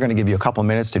 and we're going to give you a couple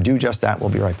minutes to do just that. We'll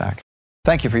be right back.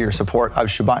 Thank you for your support of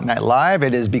Shabbat Night Live.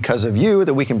 It is because of you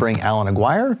that we can bring Alan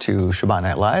Aguirre to Shabbat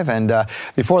Night Live. And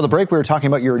before the break, we were talking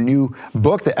about your new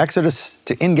book, The Exodus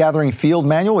to Ingathering Field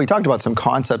Manual. We talked about some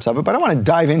concepts of it, but I want to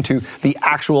dive into the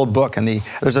actual book. And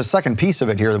there's a second piece of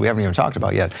it here that we haven't even talked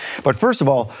about yet. But first of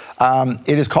all,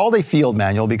 it is called a field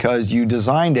manual because you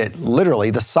designed it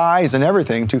literally, the size and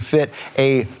everything, to fit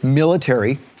a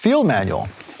military field manual.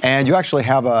 And you actually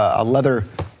have a leather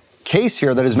case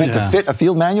here that is meant to fit a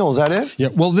field manual. Is that it? Yeah.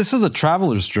 Well, this is a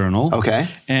traveler's journal. Okay.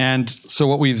 And so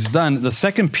what we've done, the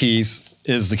second piece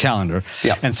is the calendar.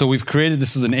 Yeah. And so we've created,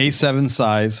 this is an A7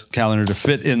 size calendar to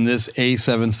fit in this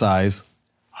A7 size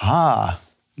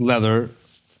leather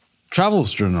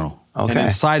traveler's journal. Okay. And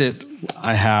inside it,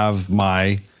 I have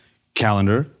my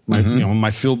calendar,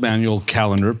 my field manual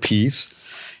calendar piece.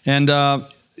 And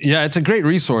it's a great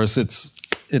resource.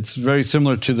 it's very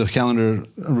similar to the calendar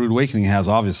Rude Awakening has,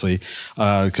 obviously,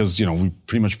 because we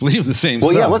pretty much believe the same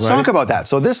stuff. Well, yeah, let's right? talk about that.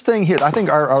 So this thing here, I think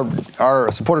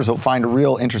our supporters will find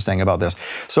real interesting about this.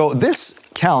 So this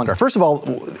calendar, first of all,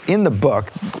 in the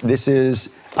book, this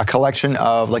is a collection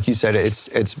of, like you said,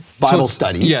 it's Bible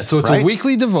studies. Yeah, so it's right? a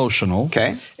weekly devotional.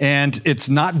 Okay. And it's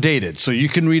not dated, so you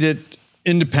can read it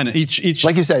independent. Each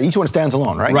like you said, each one stands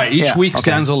alone, right? Right, each week okay.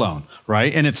 stands alone,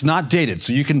 right? And it's not dated,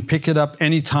 so you can pick it up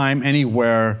anytime,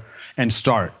 anywhere, and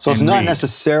start. So it's not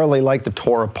necessarily like the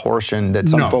Torah portion that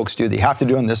some folks do. That you have to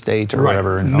do on this date or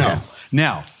whatever. And, no. Okay.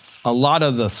 Now, a lot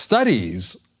of the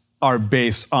studies are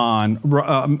based on,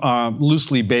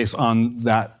 loosely based on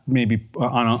that, maybe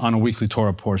on a weekly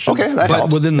Torah portion. Okay, that but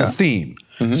helps. within the theme.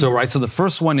 Mm-hmm. So the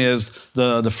first one is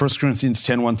the 1 Corinthians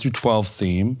 10, 1 through 12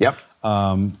 theme. Yep.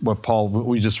 What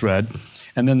we just read.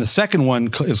 And then the second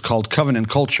one is called Covenant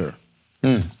Culture.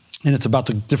 And it's about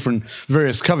the different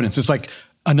various covenants. It's like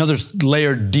another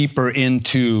layer deeper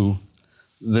into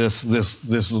this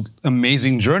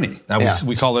amazing journey.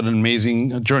 We call it an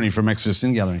amazing journey from Exodus to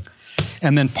Ingathering.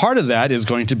 And then part of that is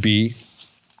going to be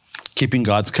keeping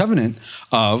God's covenant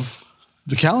of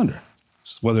the calendar,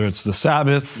 whether it's the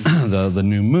Sabbath, the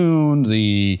new moon,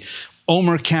 the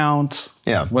Omer count,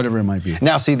 whatever it might be.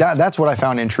 Now, see, that's what I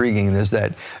found intriguing, is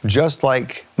that just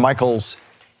like Michael's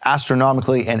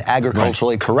astronomically and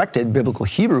agriculturally corrected biblical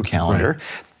Hebrew calendar,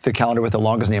 the calendar with the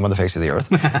longest name on the face of the earth.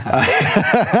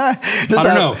 I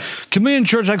don't know. Chameleon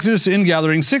Church Exodus to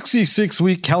Ingathering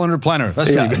 66-week calendar planner. That's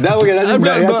pretty good.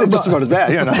 That's just about as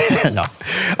bad.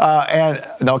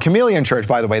 No, Chameleon Church,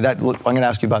 by the way, I'm going to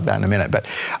ask you about that in a minute. But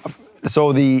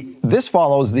so this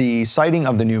follows the sighting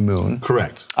of the new moon.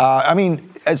 Correct. I mean,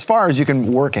 as far as you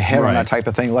can work ahead on that type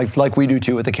of thing, like we do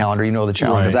too with the calendar, the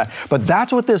challenge of that. But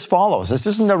that's what this follows. This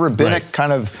isn't a rabbinic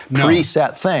kind of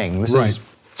preset thing. This is.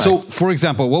 So, for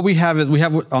example, what we have is we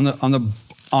have a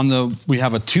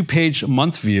 2-page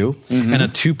month view and a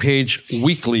 2-page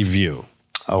weekly view.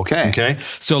 Okay. Okay.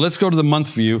 So let's go to the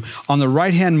month view. On the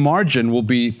right-hand margin will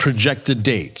be projected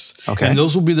dates. Okay. And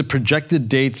those will be the projected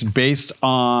dates based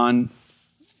on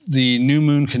the new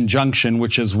moon conjunction,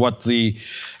 which is what the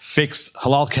fixed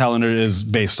halal calendar is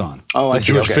based on. Oh, I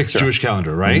see. Fixed Jewish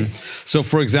calendar, right? Mm-hmm. So,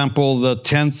 for example, the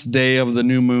 10th day of the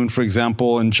new moon, for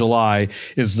example, in July,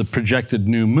 is the projected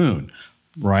new moon,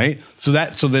 right? So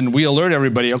then we alert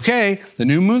everybody, okay, the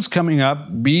new moon's coming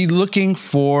up. Be looking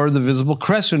for the visible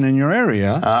crescent in your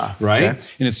area, right? Okay.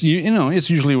 And it's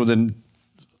usually within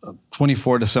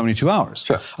 24 to 72 hours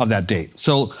of that date.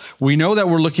 So we know that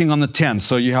we're looking on the 10th.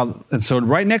 So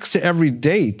right next to every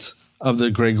date of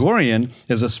the Gregorian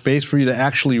is a space for you to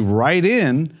actually write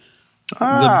in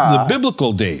the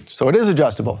biblical dates. So it is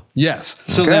adjustable. Yes.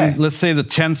 So then let's say the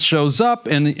 10th shows up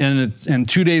and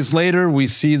 2 days later we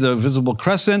see the visible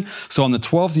crescent. So on the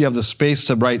 12th you have the space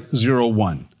to write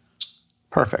 01.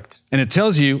 Perfect. And it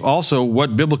tells you also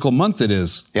what biblical month it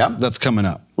is that's coming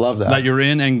up. Love that. That you're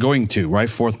in and going to, right?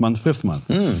 4th month, 5th month.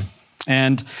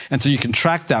 And so you can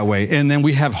track that way. And then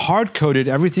we have hard-coded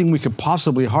everything we could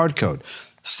possibly hard-code.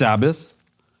 Sabbath,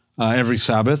 every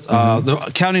Sabbath.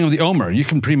 The counting of the Omer, you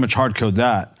can pretty much hard-code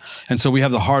that. And so we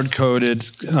have the hard-coded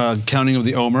counting of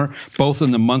the Omer, both in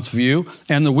the month view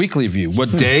and the weekly view.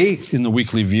 What day in the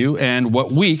weekly view and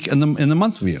what week in the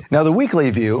month view. Now, the weekly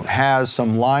view has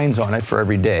some lines on it for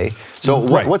every day. So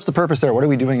what's the purpose there? What are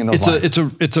we doing in those lines?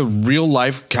 It's a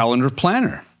real-life calendar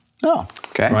planner. Oh,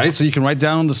 okay. Right? So you can write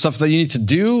down the stuff that you need to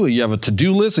do. You have a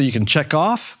to-do list that you can check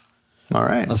off. All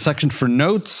right. A section for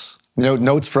notes.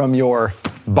 Notes from your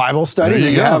Bible study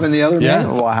that you have in the other minute?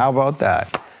 Well, how about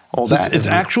that? So it's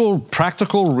actual,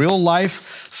 practical, real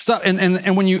life stuff.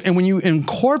 And when you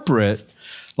incorporate,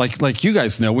 like you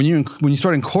guys know, when you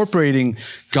start incorporating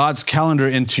God's calendar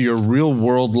into your real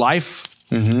world life,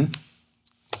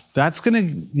 that's gonna,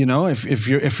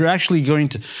 if you're actually going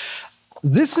to,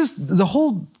 this is the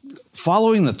whole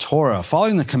following the Torah,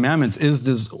 following the commandments is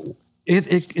this.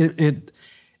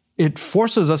 It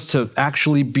forces us to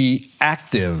actually be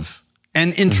active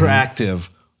and interactive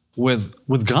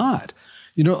with God.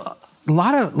 A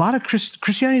lot of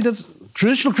Christianity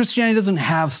traditional Christianity doesn't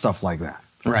have stuff like that.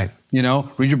 Right.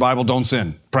 Read your Bible, don't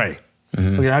sin, pray.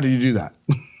 Okay, how do you do that?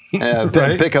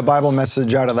 Right? Pick a Bible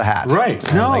message out of the hat. Right.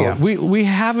 No, we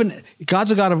haven't. God's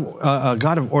a God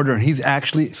of order, and He's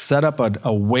actually set up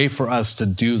a way for us to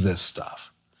do this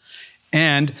stuff.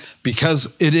 And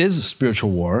because it is spiritual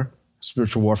warfare,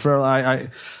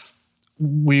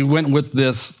 we went with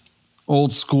this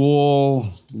old school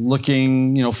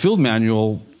looking, field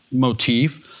manual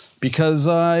motif because,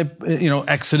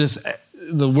 Exodus,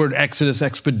 the word Exodus,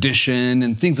 expedition,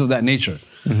 and things of that nature.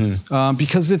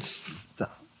 Because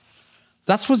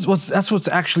That's what's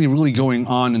actually really going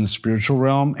on in the spiritual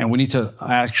realm, and we need to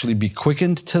actually be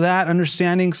quickened to that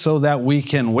understanding so that we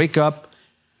can wake up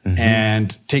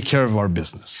and take care of our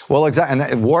business. Well, exactly. And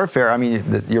that warfare, I mean,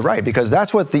 you're right, because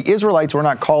that's what the Israelites were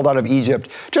not called out of Egypt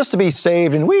just to be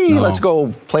saved and let's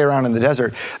go play around in the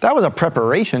desert. That was a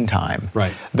preparation time.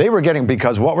 Right. They were getting,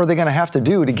 because what were they going to have to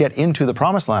do to get into the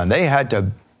promised land? They had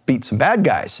to beat some bad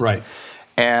guys. Right.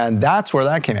 And that's where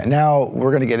that came in. Now, we're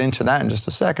going to get into that in just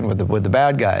a second with the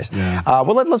bad guys. Yeah.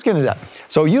 Well, let's get into that.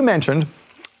 So you mentioned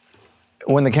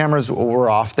when the cameras were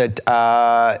off that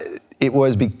it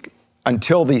was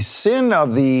until the sin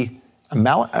of the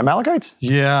Amalekites?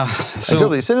 Yeah. Until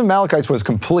the sin of the Amalekites was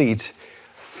complete,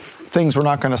 things were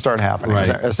not going to start happening. Right.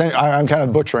 I'm kind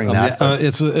of butchering that.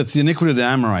 It's the iniquity of the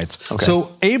Amorites. Okay.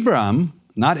 So Abram,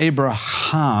 not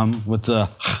Abraham with the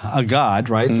God,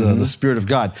 right? The Spirit of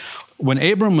God. When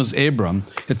Abram was Abram,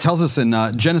 it tells us in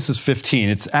Genesis 15,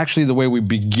 it's actually the way we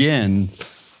begin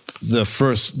this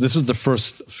is the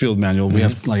first field manual. We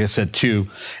have, like I said, 2.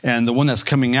 And the one that's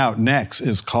coming out next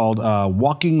is called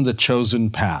Walking the Chosen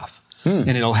Path. And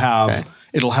it'll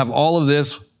have all of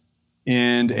this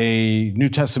in a New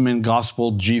Testament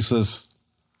gospel, Jesus,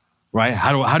 right?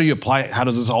 How do you apply it? How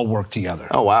does this all work together?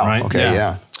 Oh, wow. Right? Okay,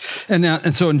 yeah.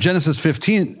 And so in Genesis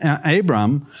 15,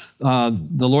 Abram,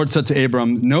 the Lord said to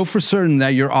Abram, "Know for certain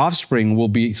that your offspring will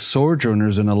be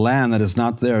sojourners in a land that is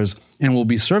not theirs and will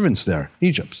be servants there,"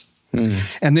 Egypt.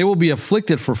 "And they will be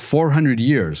afflicted for 400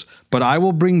 years. But I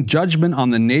will bring judgment on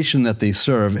the nation that they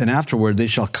serve, and afterward they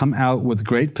shall come out with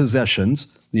great possessions,"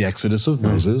 the Exodus of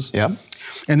Moses. Yep.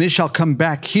 "And they shall come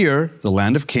back here, the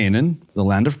land of Canaan, the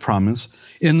land of promise,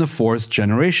 in the 4th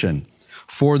generation.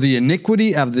 For the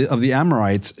iniquity of the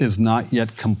Amorites is not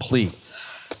yet complete."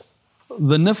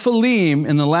 The Nephilim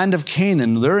in the land of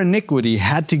Canaan, their iniquity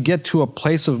had to get to a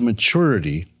place of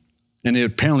maturity, and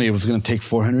apparently it was going to take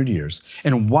 400 years.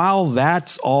 And while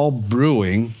that's all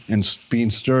brewing and being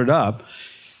stirred up,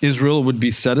 Israel would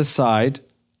be set aside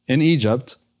in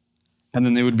Egypt, and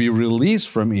then they would be released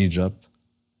from Egypt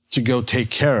to go take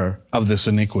care of this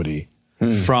iniquity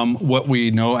from what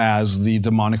we know as the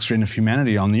demonic strain of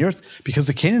humanity on the earth. Because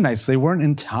the Canaanites, they weren't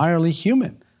entirely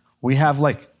human. We have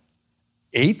like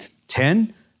 8,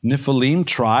 10 Nephilim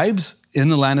tribes in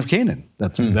the land of Canaan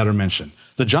that are mentioned.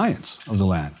 The giants of the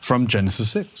land from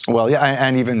Genesis 6. Well, yeah,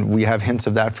 and even we have hints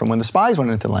of that from when the spies went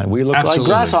into the land. We looked like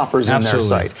grasshoppers in their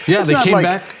sight. Yeah, they came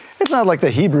back. It's not like the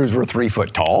Hebrews were 3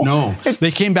 foot tall. No, they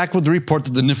came back with the report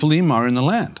that the Nephilim are in the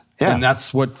land. Yeah. And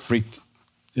that's what freaked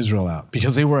Israel out,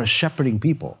 because they were a shepherding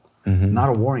people, not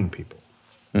a warring people.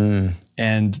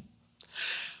 And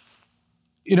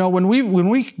you know, when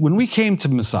we came to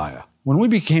Messiah, when we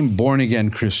became born again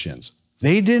Christians,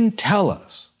 they didn't tell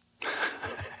us.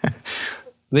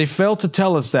 They failed to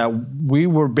tell us that we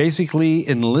were basically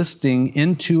enlisting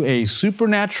into a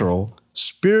supernatural,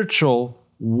 spiritual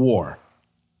war.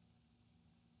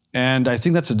 And I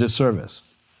think that's a disservice.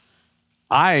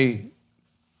 I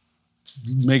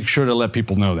make sure to let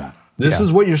people know that. This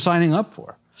is what you're signing up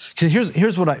for. Because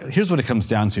here's what it comes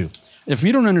down to. If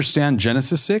you don't understand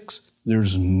Genesis 6,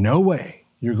 there's no way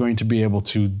you're going to be able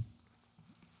to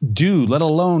do, let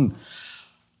alone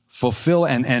fulfill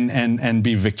and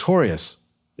be victorious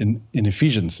in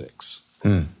Ephesians 6.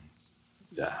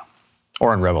 Yeah.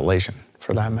 Or in Revelation,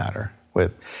 for that matter.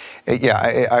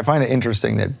 I find it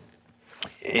interesting that,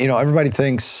 you know, everybody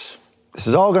thinks this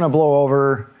is all going to blow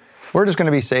over. We're just going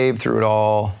to be saved through it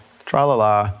all.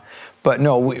 Tra-la-la. But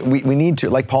no, we need to,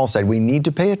 like Paul said, we need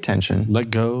to pay attention.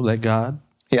 Let go, let God.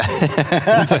 Yeah.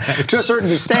 To a certain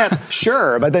extent,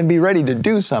 sure, but then be ready to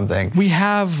do something. We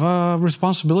have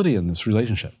responsibility in this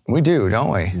relationship. We do,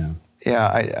 don't we?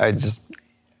 Yeah,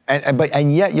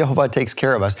 and yet Jehovah takes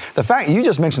care of us. The fact, you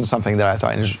just mentioned something that I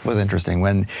thought was interesting.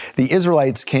 When the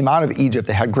Israelites came out of Egypt,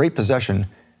 they had great possession,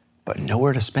 but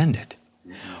nowhere to spend it.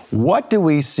 What do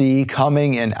we see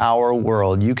coming in our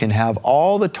world? You can have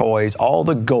all the toys, all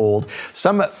the gold,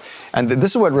 and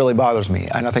this is what really bothers me,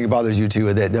 and I think it bothers you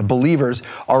too, that the believers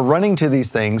are running to these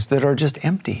things that are just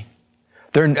empty.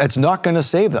 It's not going to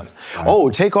save them. Right. Oh,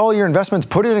 take all your investments,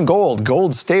 put it in gold.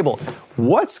 Gold's stable.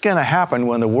 What's going to happen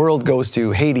when the world goes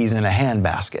to Hades in a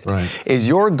handbasket? Right. Is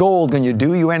your gold going to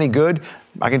do you any good?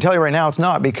 I can tell you right now it's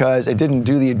not, because it didn't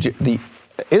do the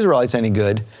Israelites any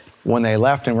good when they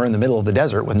left and were in the middle of the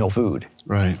desert with no food.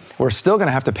 Right. We're still going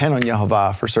to have to depend on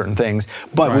Jehovah for certain things,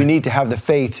 but we need to have the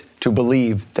faith to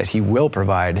believe that He will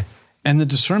provide. And the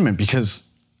discernment, because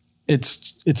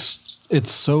it's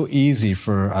so easy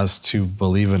for us to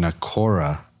believe in a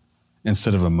Korah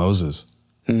instead of a Moses.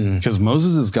 Because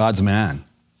Moses is God's man.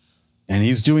 And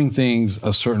he's doing things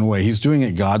a certain way. He's doing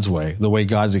it God's way, the way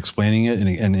God's explaining it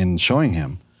and showing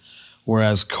him.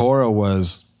 Whereas Korah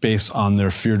was based on their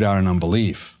fear, doubt, and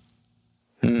unbelief.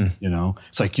 You know,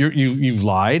 it's like you've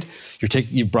lied.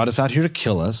 You've brought us out here to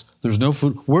kill us. There's no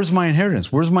food. Where's my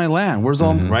inheritance? Where's my land? Where's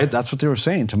all right? That's what they were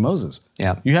saying to Moses.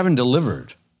 Yeah. You haven't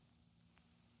delivered.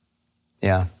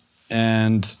 Yeah.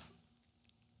 And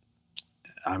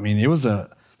I mean, it was the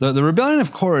rebellion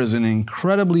of Korah is an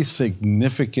incredibly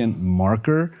significant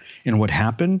marker in what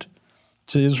happened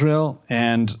to Israel,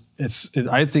 and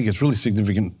I think it's really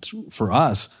significant for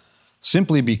us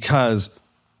simply because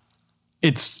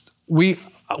we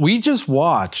just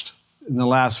watched in the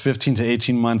last 15 to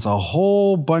 18 months a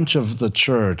whole bunch of the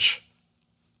church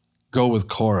go with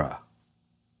Korah.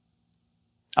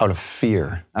 Out of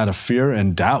fear. Out of fear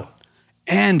and doubt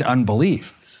and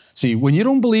unbelief. See, when you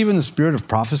don't believe in the spirit of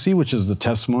prophecy, which is the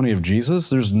testimony of Jesus,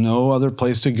 there's no other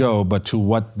place to go but to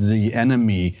what the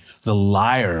enemy, the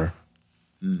liar,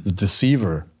 the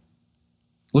deceiver.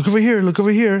 Look over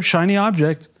here, shiny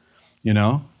object, you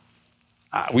know?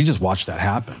 We just watched that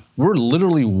happen. We're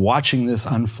literally watching this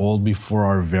unfold before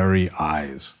our very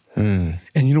eyes. And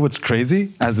you know what's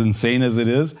crazy? As insane as it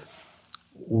is,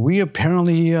 we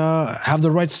apparently have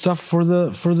the right stuff for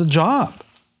the job.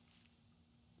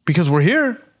 Because we're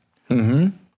here.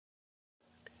 It's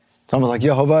almost like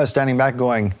Jehovah is standing back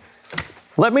going,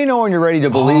 let me know when you're ready to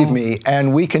believe me,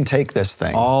 and we can take this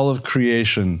thing. All of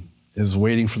creation is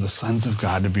waiting for the sons of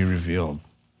God to be revealed.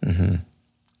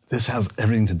 This has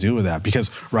everything to do with that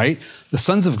because, right, the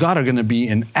sons of God are going to be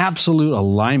in absolute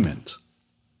alignment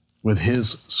with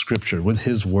his scripture, with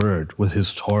his word, with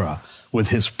his Torah, with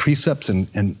his precepts and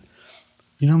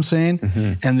you know what I'm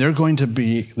saying? And they're going to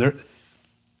be,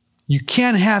 you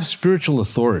can't have spiritual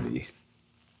authority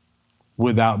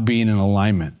without being in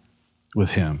alignment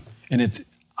with him. And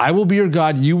I will be your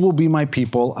God, you will be my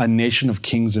people, a nation of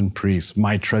kings and priests,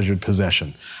 my treasured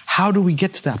possession. How do we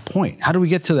get to that point? How do we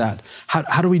get to that?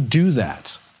 How do we do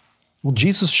that? Well,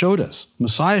 Jesus showed us.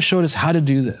 Messiah showed us how to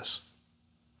do this.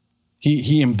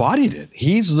 He embodied it.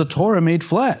 He's the Torah made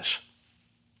flesh.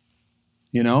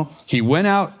 You know, he went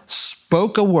out,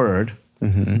 spoke a word,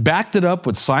 backed it up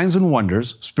with signs and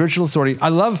wonders, spiritual authority. I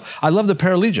love the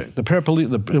paraplegic.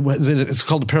 It's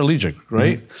called the paraplegic,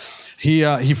 right?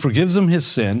 He forgives him his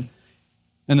sin,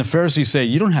 and the Pharisees say,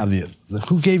 "You don't have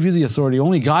who gave you the authority?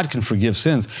 Only God can forgive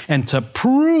sins." And to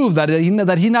prove that he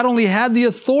not only had the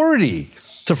authority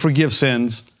to forgive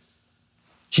sins,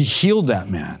 he healed that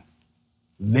man.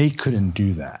 They couldn't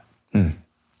do that.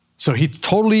 So he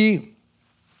totally.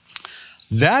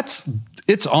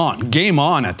 It's on, game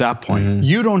on at that point.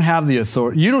 You don't have the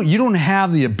authority. You don't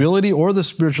have the ability or the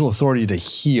spiritual authority to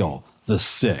heal the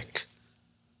sick.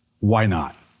 Why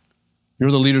not?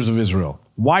 You're the leaders of Israel.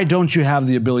 Why don't you have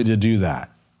the ability to do that?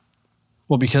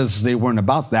 Well, because they weren't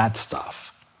about that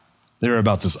stuff. They were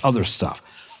about this other stuff.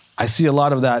 I see a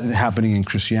lot of that happening in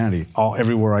Christianity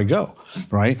everywhere I go,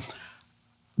 right?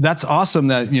 That's awesome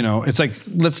that, you know, it's like,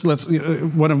 let's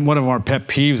one of our pet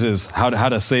peeves is how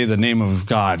to say the name of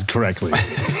God correctly,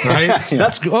 right?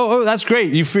 That's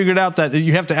great. You figured out that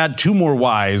you have to add 2 more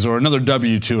Y's or another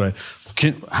W to it.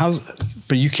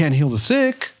 But you can't heal the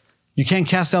sick. You can't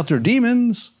cast out their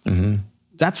demons.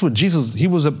 That's what Jesus,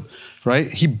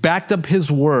 right? He backed up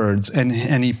his words and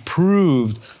he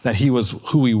proved that he was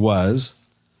who he was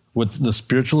with the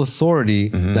spiritual authority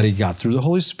that he got through the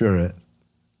Holy Spirit.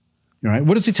 Right?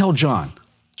 What does he tell John?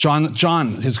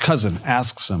 John, his cousin,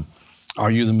 asks him,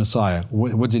 "Are you the Messiah?"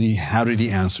 How did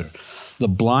he answer? "The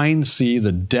blind see,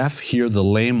 the deaf hear, the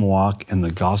lame walk, and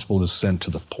the gospel is sent to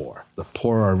the poor. The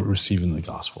poor are receiving the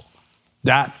gospel."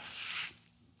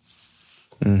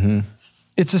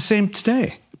 It's the same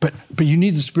today. But you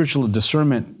need the spiritual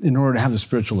discernment in order to have the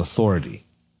spiritual authority.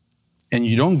 And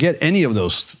you don't get any of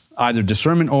those, either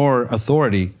discernment or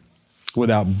authority,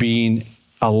 without being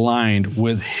aligned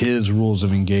with his rules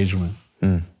of engagement.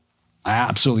 I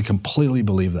absolutely, completely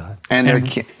believe that. And there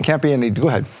can't be any, go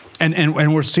ahead.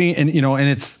 And we're seeing, and you know, and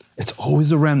it's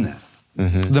always a remnant.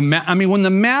 When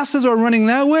the masses are running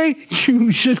that way,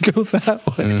 you should go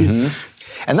that way.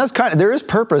 And that's there is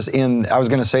purpose in, I was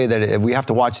going to say that we have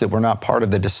to watch that we're not part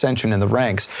of the dissension in the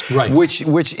ranks, right? Which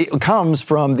it comes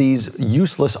from these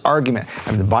useless arguments. I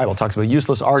mean, the Bible talks about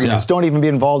useless arguments. Don't even be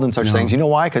involved in such things. You know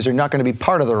why? Because you're not going to be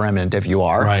part of the remnant if you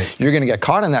are. Right. You're going to get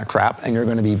caught in that crap, and you're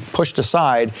going to be pushed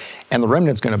aside, and the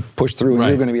remnant's going to push through, and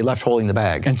you're going to be left holding the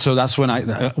bag. And so that's when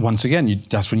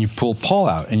that's when you pull Paul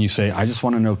out, and you say, "I just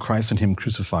want to know Christ and him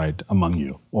crucified among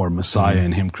you, or Messiah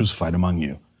and him crucified among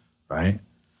you," right?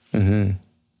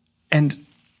 And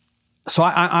so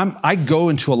I go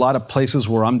into a lot of places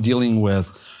where I'm dealing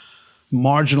with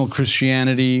marginal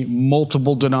Christianity,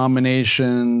 multiple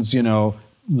denominations,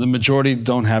 the majority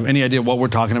don't have any idea what we're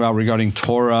talking about regarding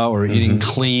Torah or eating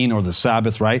clean or the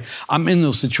Sabbath, right? I'm in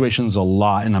those situations a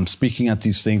lot, and I'm speaking at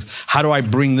these things. How do I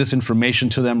bring this information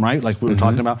to them, right? Like we were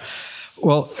talking about.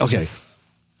 Well, okay.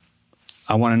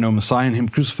 I want to know Messiah and Him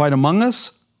crucified among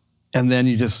us, and then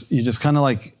you just kind of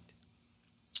like,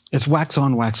 it's wax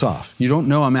on, wax off. You don't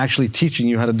know I'm actually teaching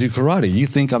you how to do karate. You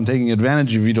think I'm taking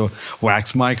advantage of you to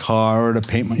wax my car or to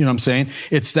paint my, you know what I'm saying?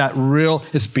 It's that real,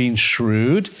 it's being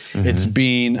shrewd. It's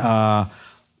being all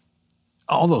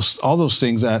those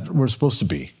things that we're supposed to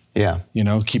be. Yeah.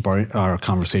 Keep our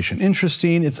conversation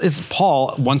interesting. It's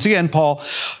Paul, once again, Paul.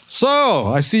 So,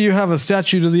 I see you have a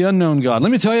statue to the unknown God.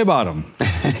 Let me tell you about him.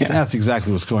 That's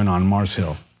exactly what's going on in Mars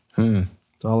Hill.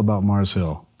 It's all about Mars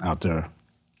Hill out there.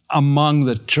 Among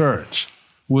the church,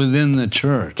 within the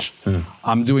church.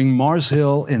 I'm doing Mars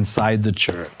Hill inside the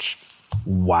church.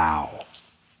 Wow.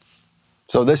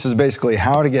 So this is basically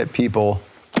how to get people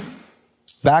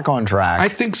back on track. I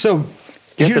think so.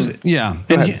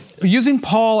 Using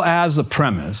Paul as a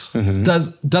premise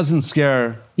doesn't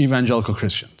scare evangelical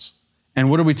Christians. And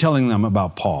what are we telling them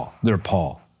about Paul? They're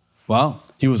Paul. Well,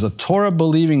 he was a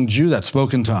Torah-believing Jew that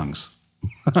spoke in tongues.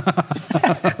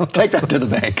 Take that to the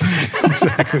bank.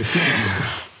 Exactly.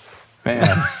 Man,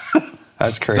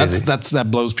 that's crazy.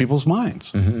 That blows people's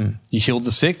minds. He healed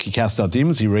the sick. He cast out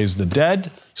demons. He raised the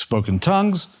dead. He spoke in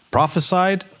tongues,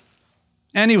 prophesied,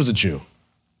 and he was a Jew.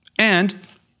 And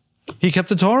he kept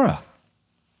the Torah.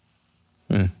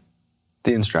 The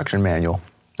instruction manual,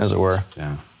 as it were.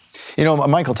 Yeah.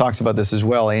 Michael talks about this as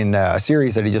well in a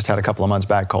series that he just had a couple of months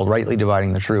back called Rightly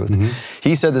Dividing the Truth.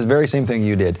 He said this very same thing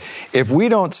you did. If we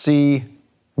don't see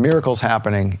miracles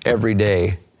happening every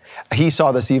day, he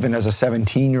saw this even as a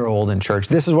 17-year-old in church.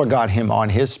 This is what got him on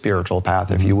his spiritual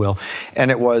path, if you will.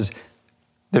 And it was,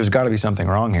 there's got to be something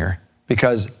wrong here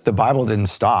because the Bible didn't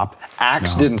stop.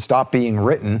 Acts didn't stop being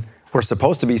written. We're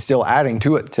supposed to be still adding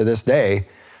to it to this day.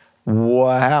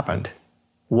 What happened?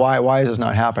 Why is this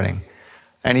not happening?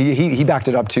 And he backed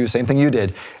it up too, same thing you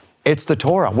did. It's the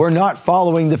Torah. We're not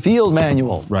following the field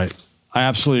manual. Right. I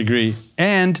absolutely agree.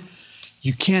 And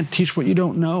you can't teach what you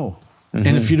don't know.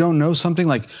 And if you don't know something,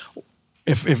 like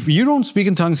if you don't speak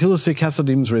in tongues, heal the sick, cast out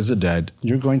demons, raise the dead,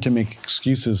 you're going to make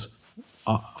excuses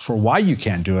for why you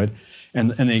can't do it. And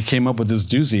they came up with this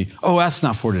doozy. Oh, that's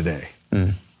not for today.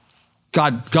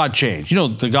 God changed.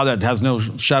 The God that has no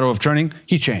shadow of turning,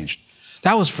 he changed.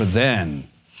 That was for then.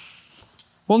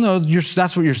 Well, no,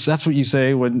 that's what you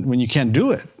say when you can't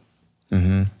do it.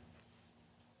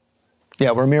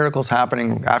 Yeah, were miracles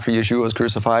happening after Yeshua was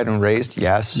crucified and raised?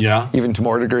 Yes. Yeah. Even to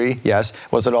more degree? Yes.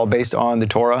 Was it all based on the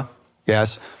Torah?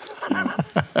 Yes.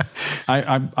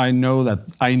 I know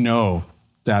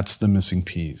that's the missing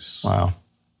piece. Wow.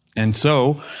 And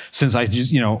so, since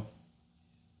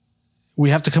we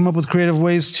have to come up with creative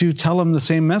ways to tell them the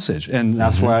same message, and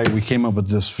that's why we came up with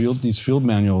these field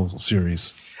manual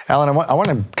series. Alan, I want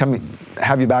to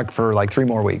have you back for like 3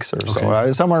 more weeks or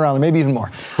so, somewhere around there, maybe even more.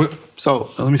 So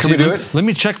can we do it? Let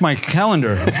me check my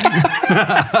calendar.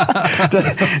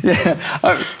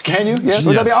 Can you? Yes. Yes.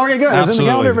 Okay, good. Absolutely. It's in the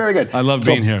calendar. Very good. I love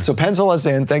being here. So pencil us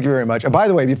in. Thank you very much. By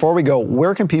the way, before we go,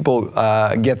 where can people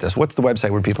get this? What's the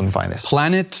website where people can find this?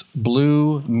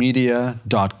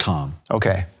 PlanetBlueMedia.com.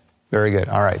 Okay. Very good.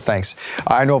 All right. Thanks.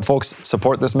 I know folks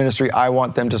support this ministry. I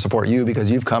want them to support you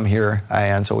because you've come here,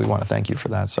 and so we want to thank you for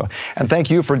that. And thank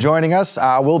you for joining us.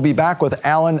 We'll be back with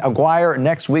Alan Aguirre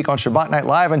next week on Shabbat Night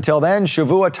Live. Until then,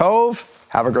 Shavua Tov.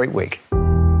 Have a great week.